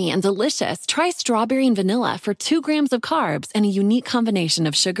 Creamy and delicious, try strawberry and vanilla for 2 grams of carbs and a unique combination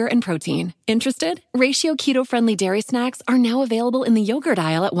of sugar and protein. Interested? Ratio keto-friendly dairy snacks are now available in the yogurt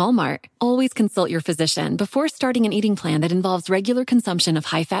aisle at Walmart. Always consult your physician before starting an eating plan that involves regular consumption of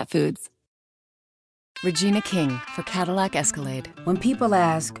high-fat foods. Regina King for Cadillac Escalade. When people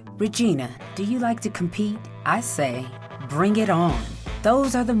ask, Regina, do you like to compete? I say, bring it on.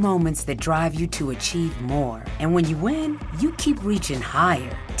 Those are the moments that drive you to achieve more. And when you win, you keep reaching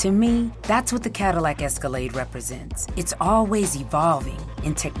higher. To me, that's what the Cadillac Escalade represents. It's always evolving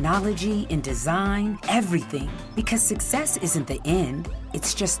in technology, in design, everything. Because success isn't the end,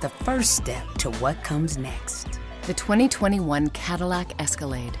 it's just the first step to what comes next. The 2021 Cadillac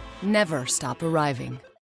Escalade. Never stop arriving.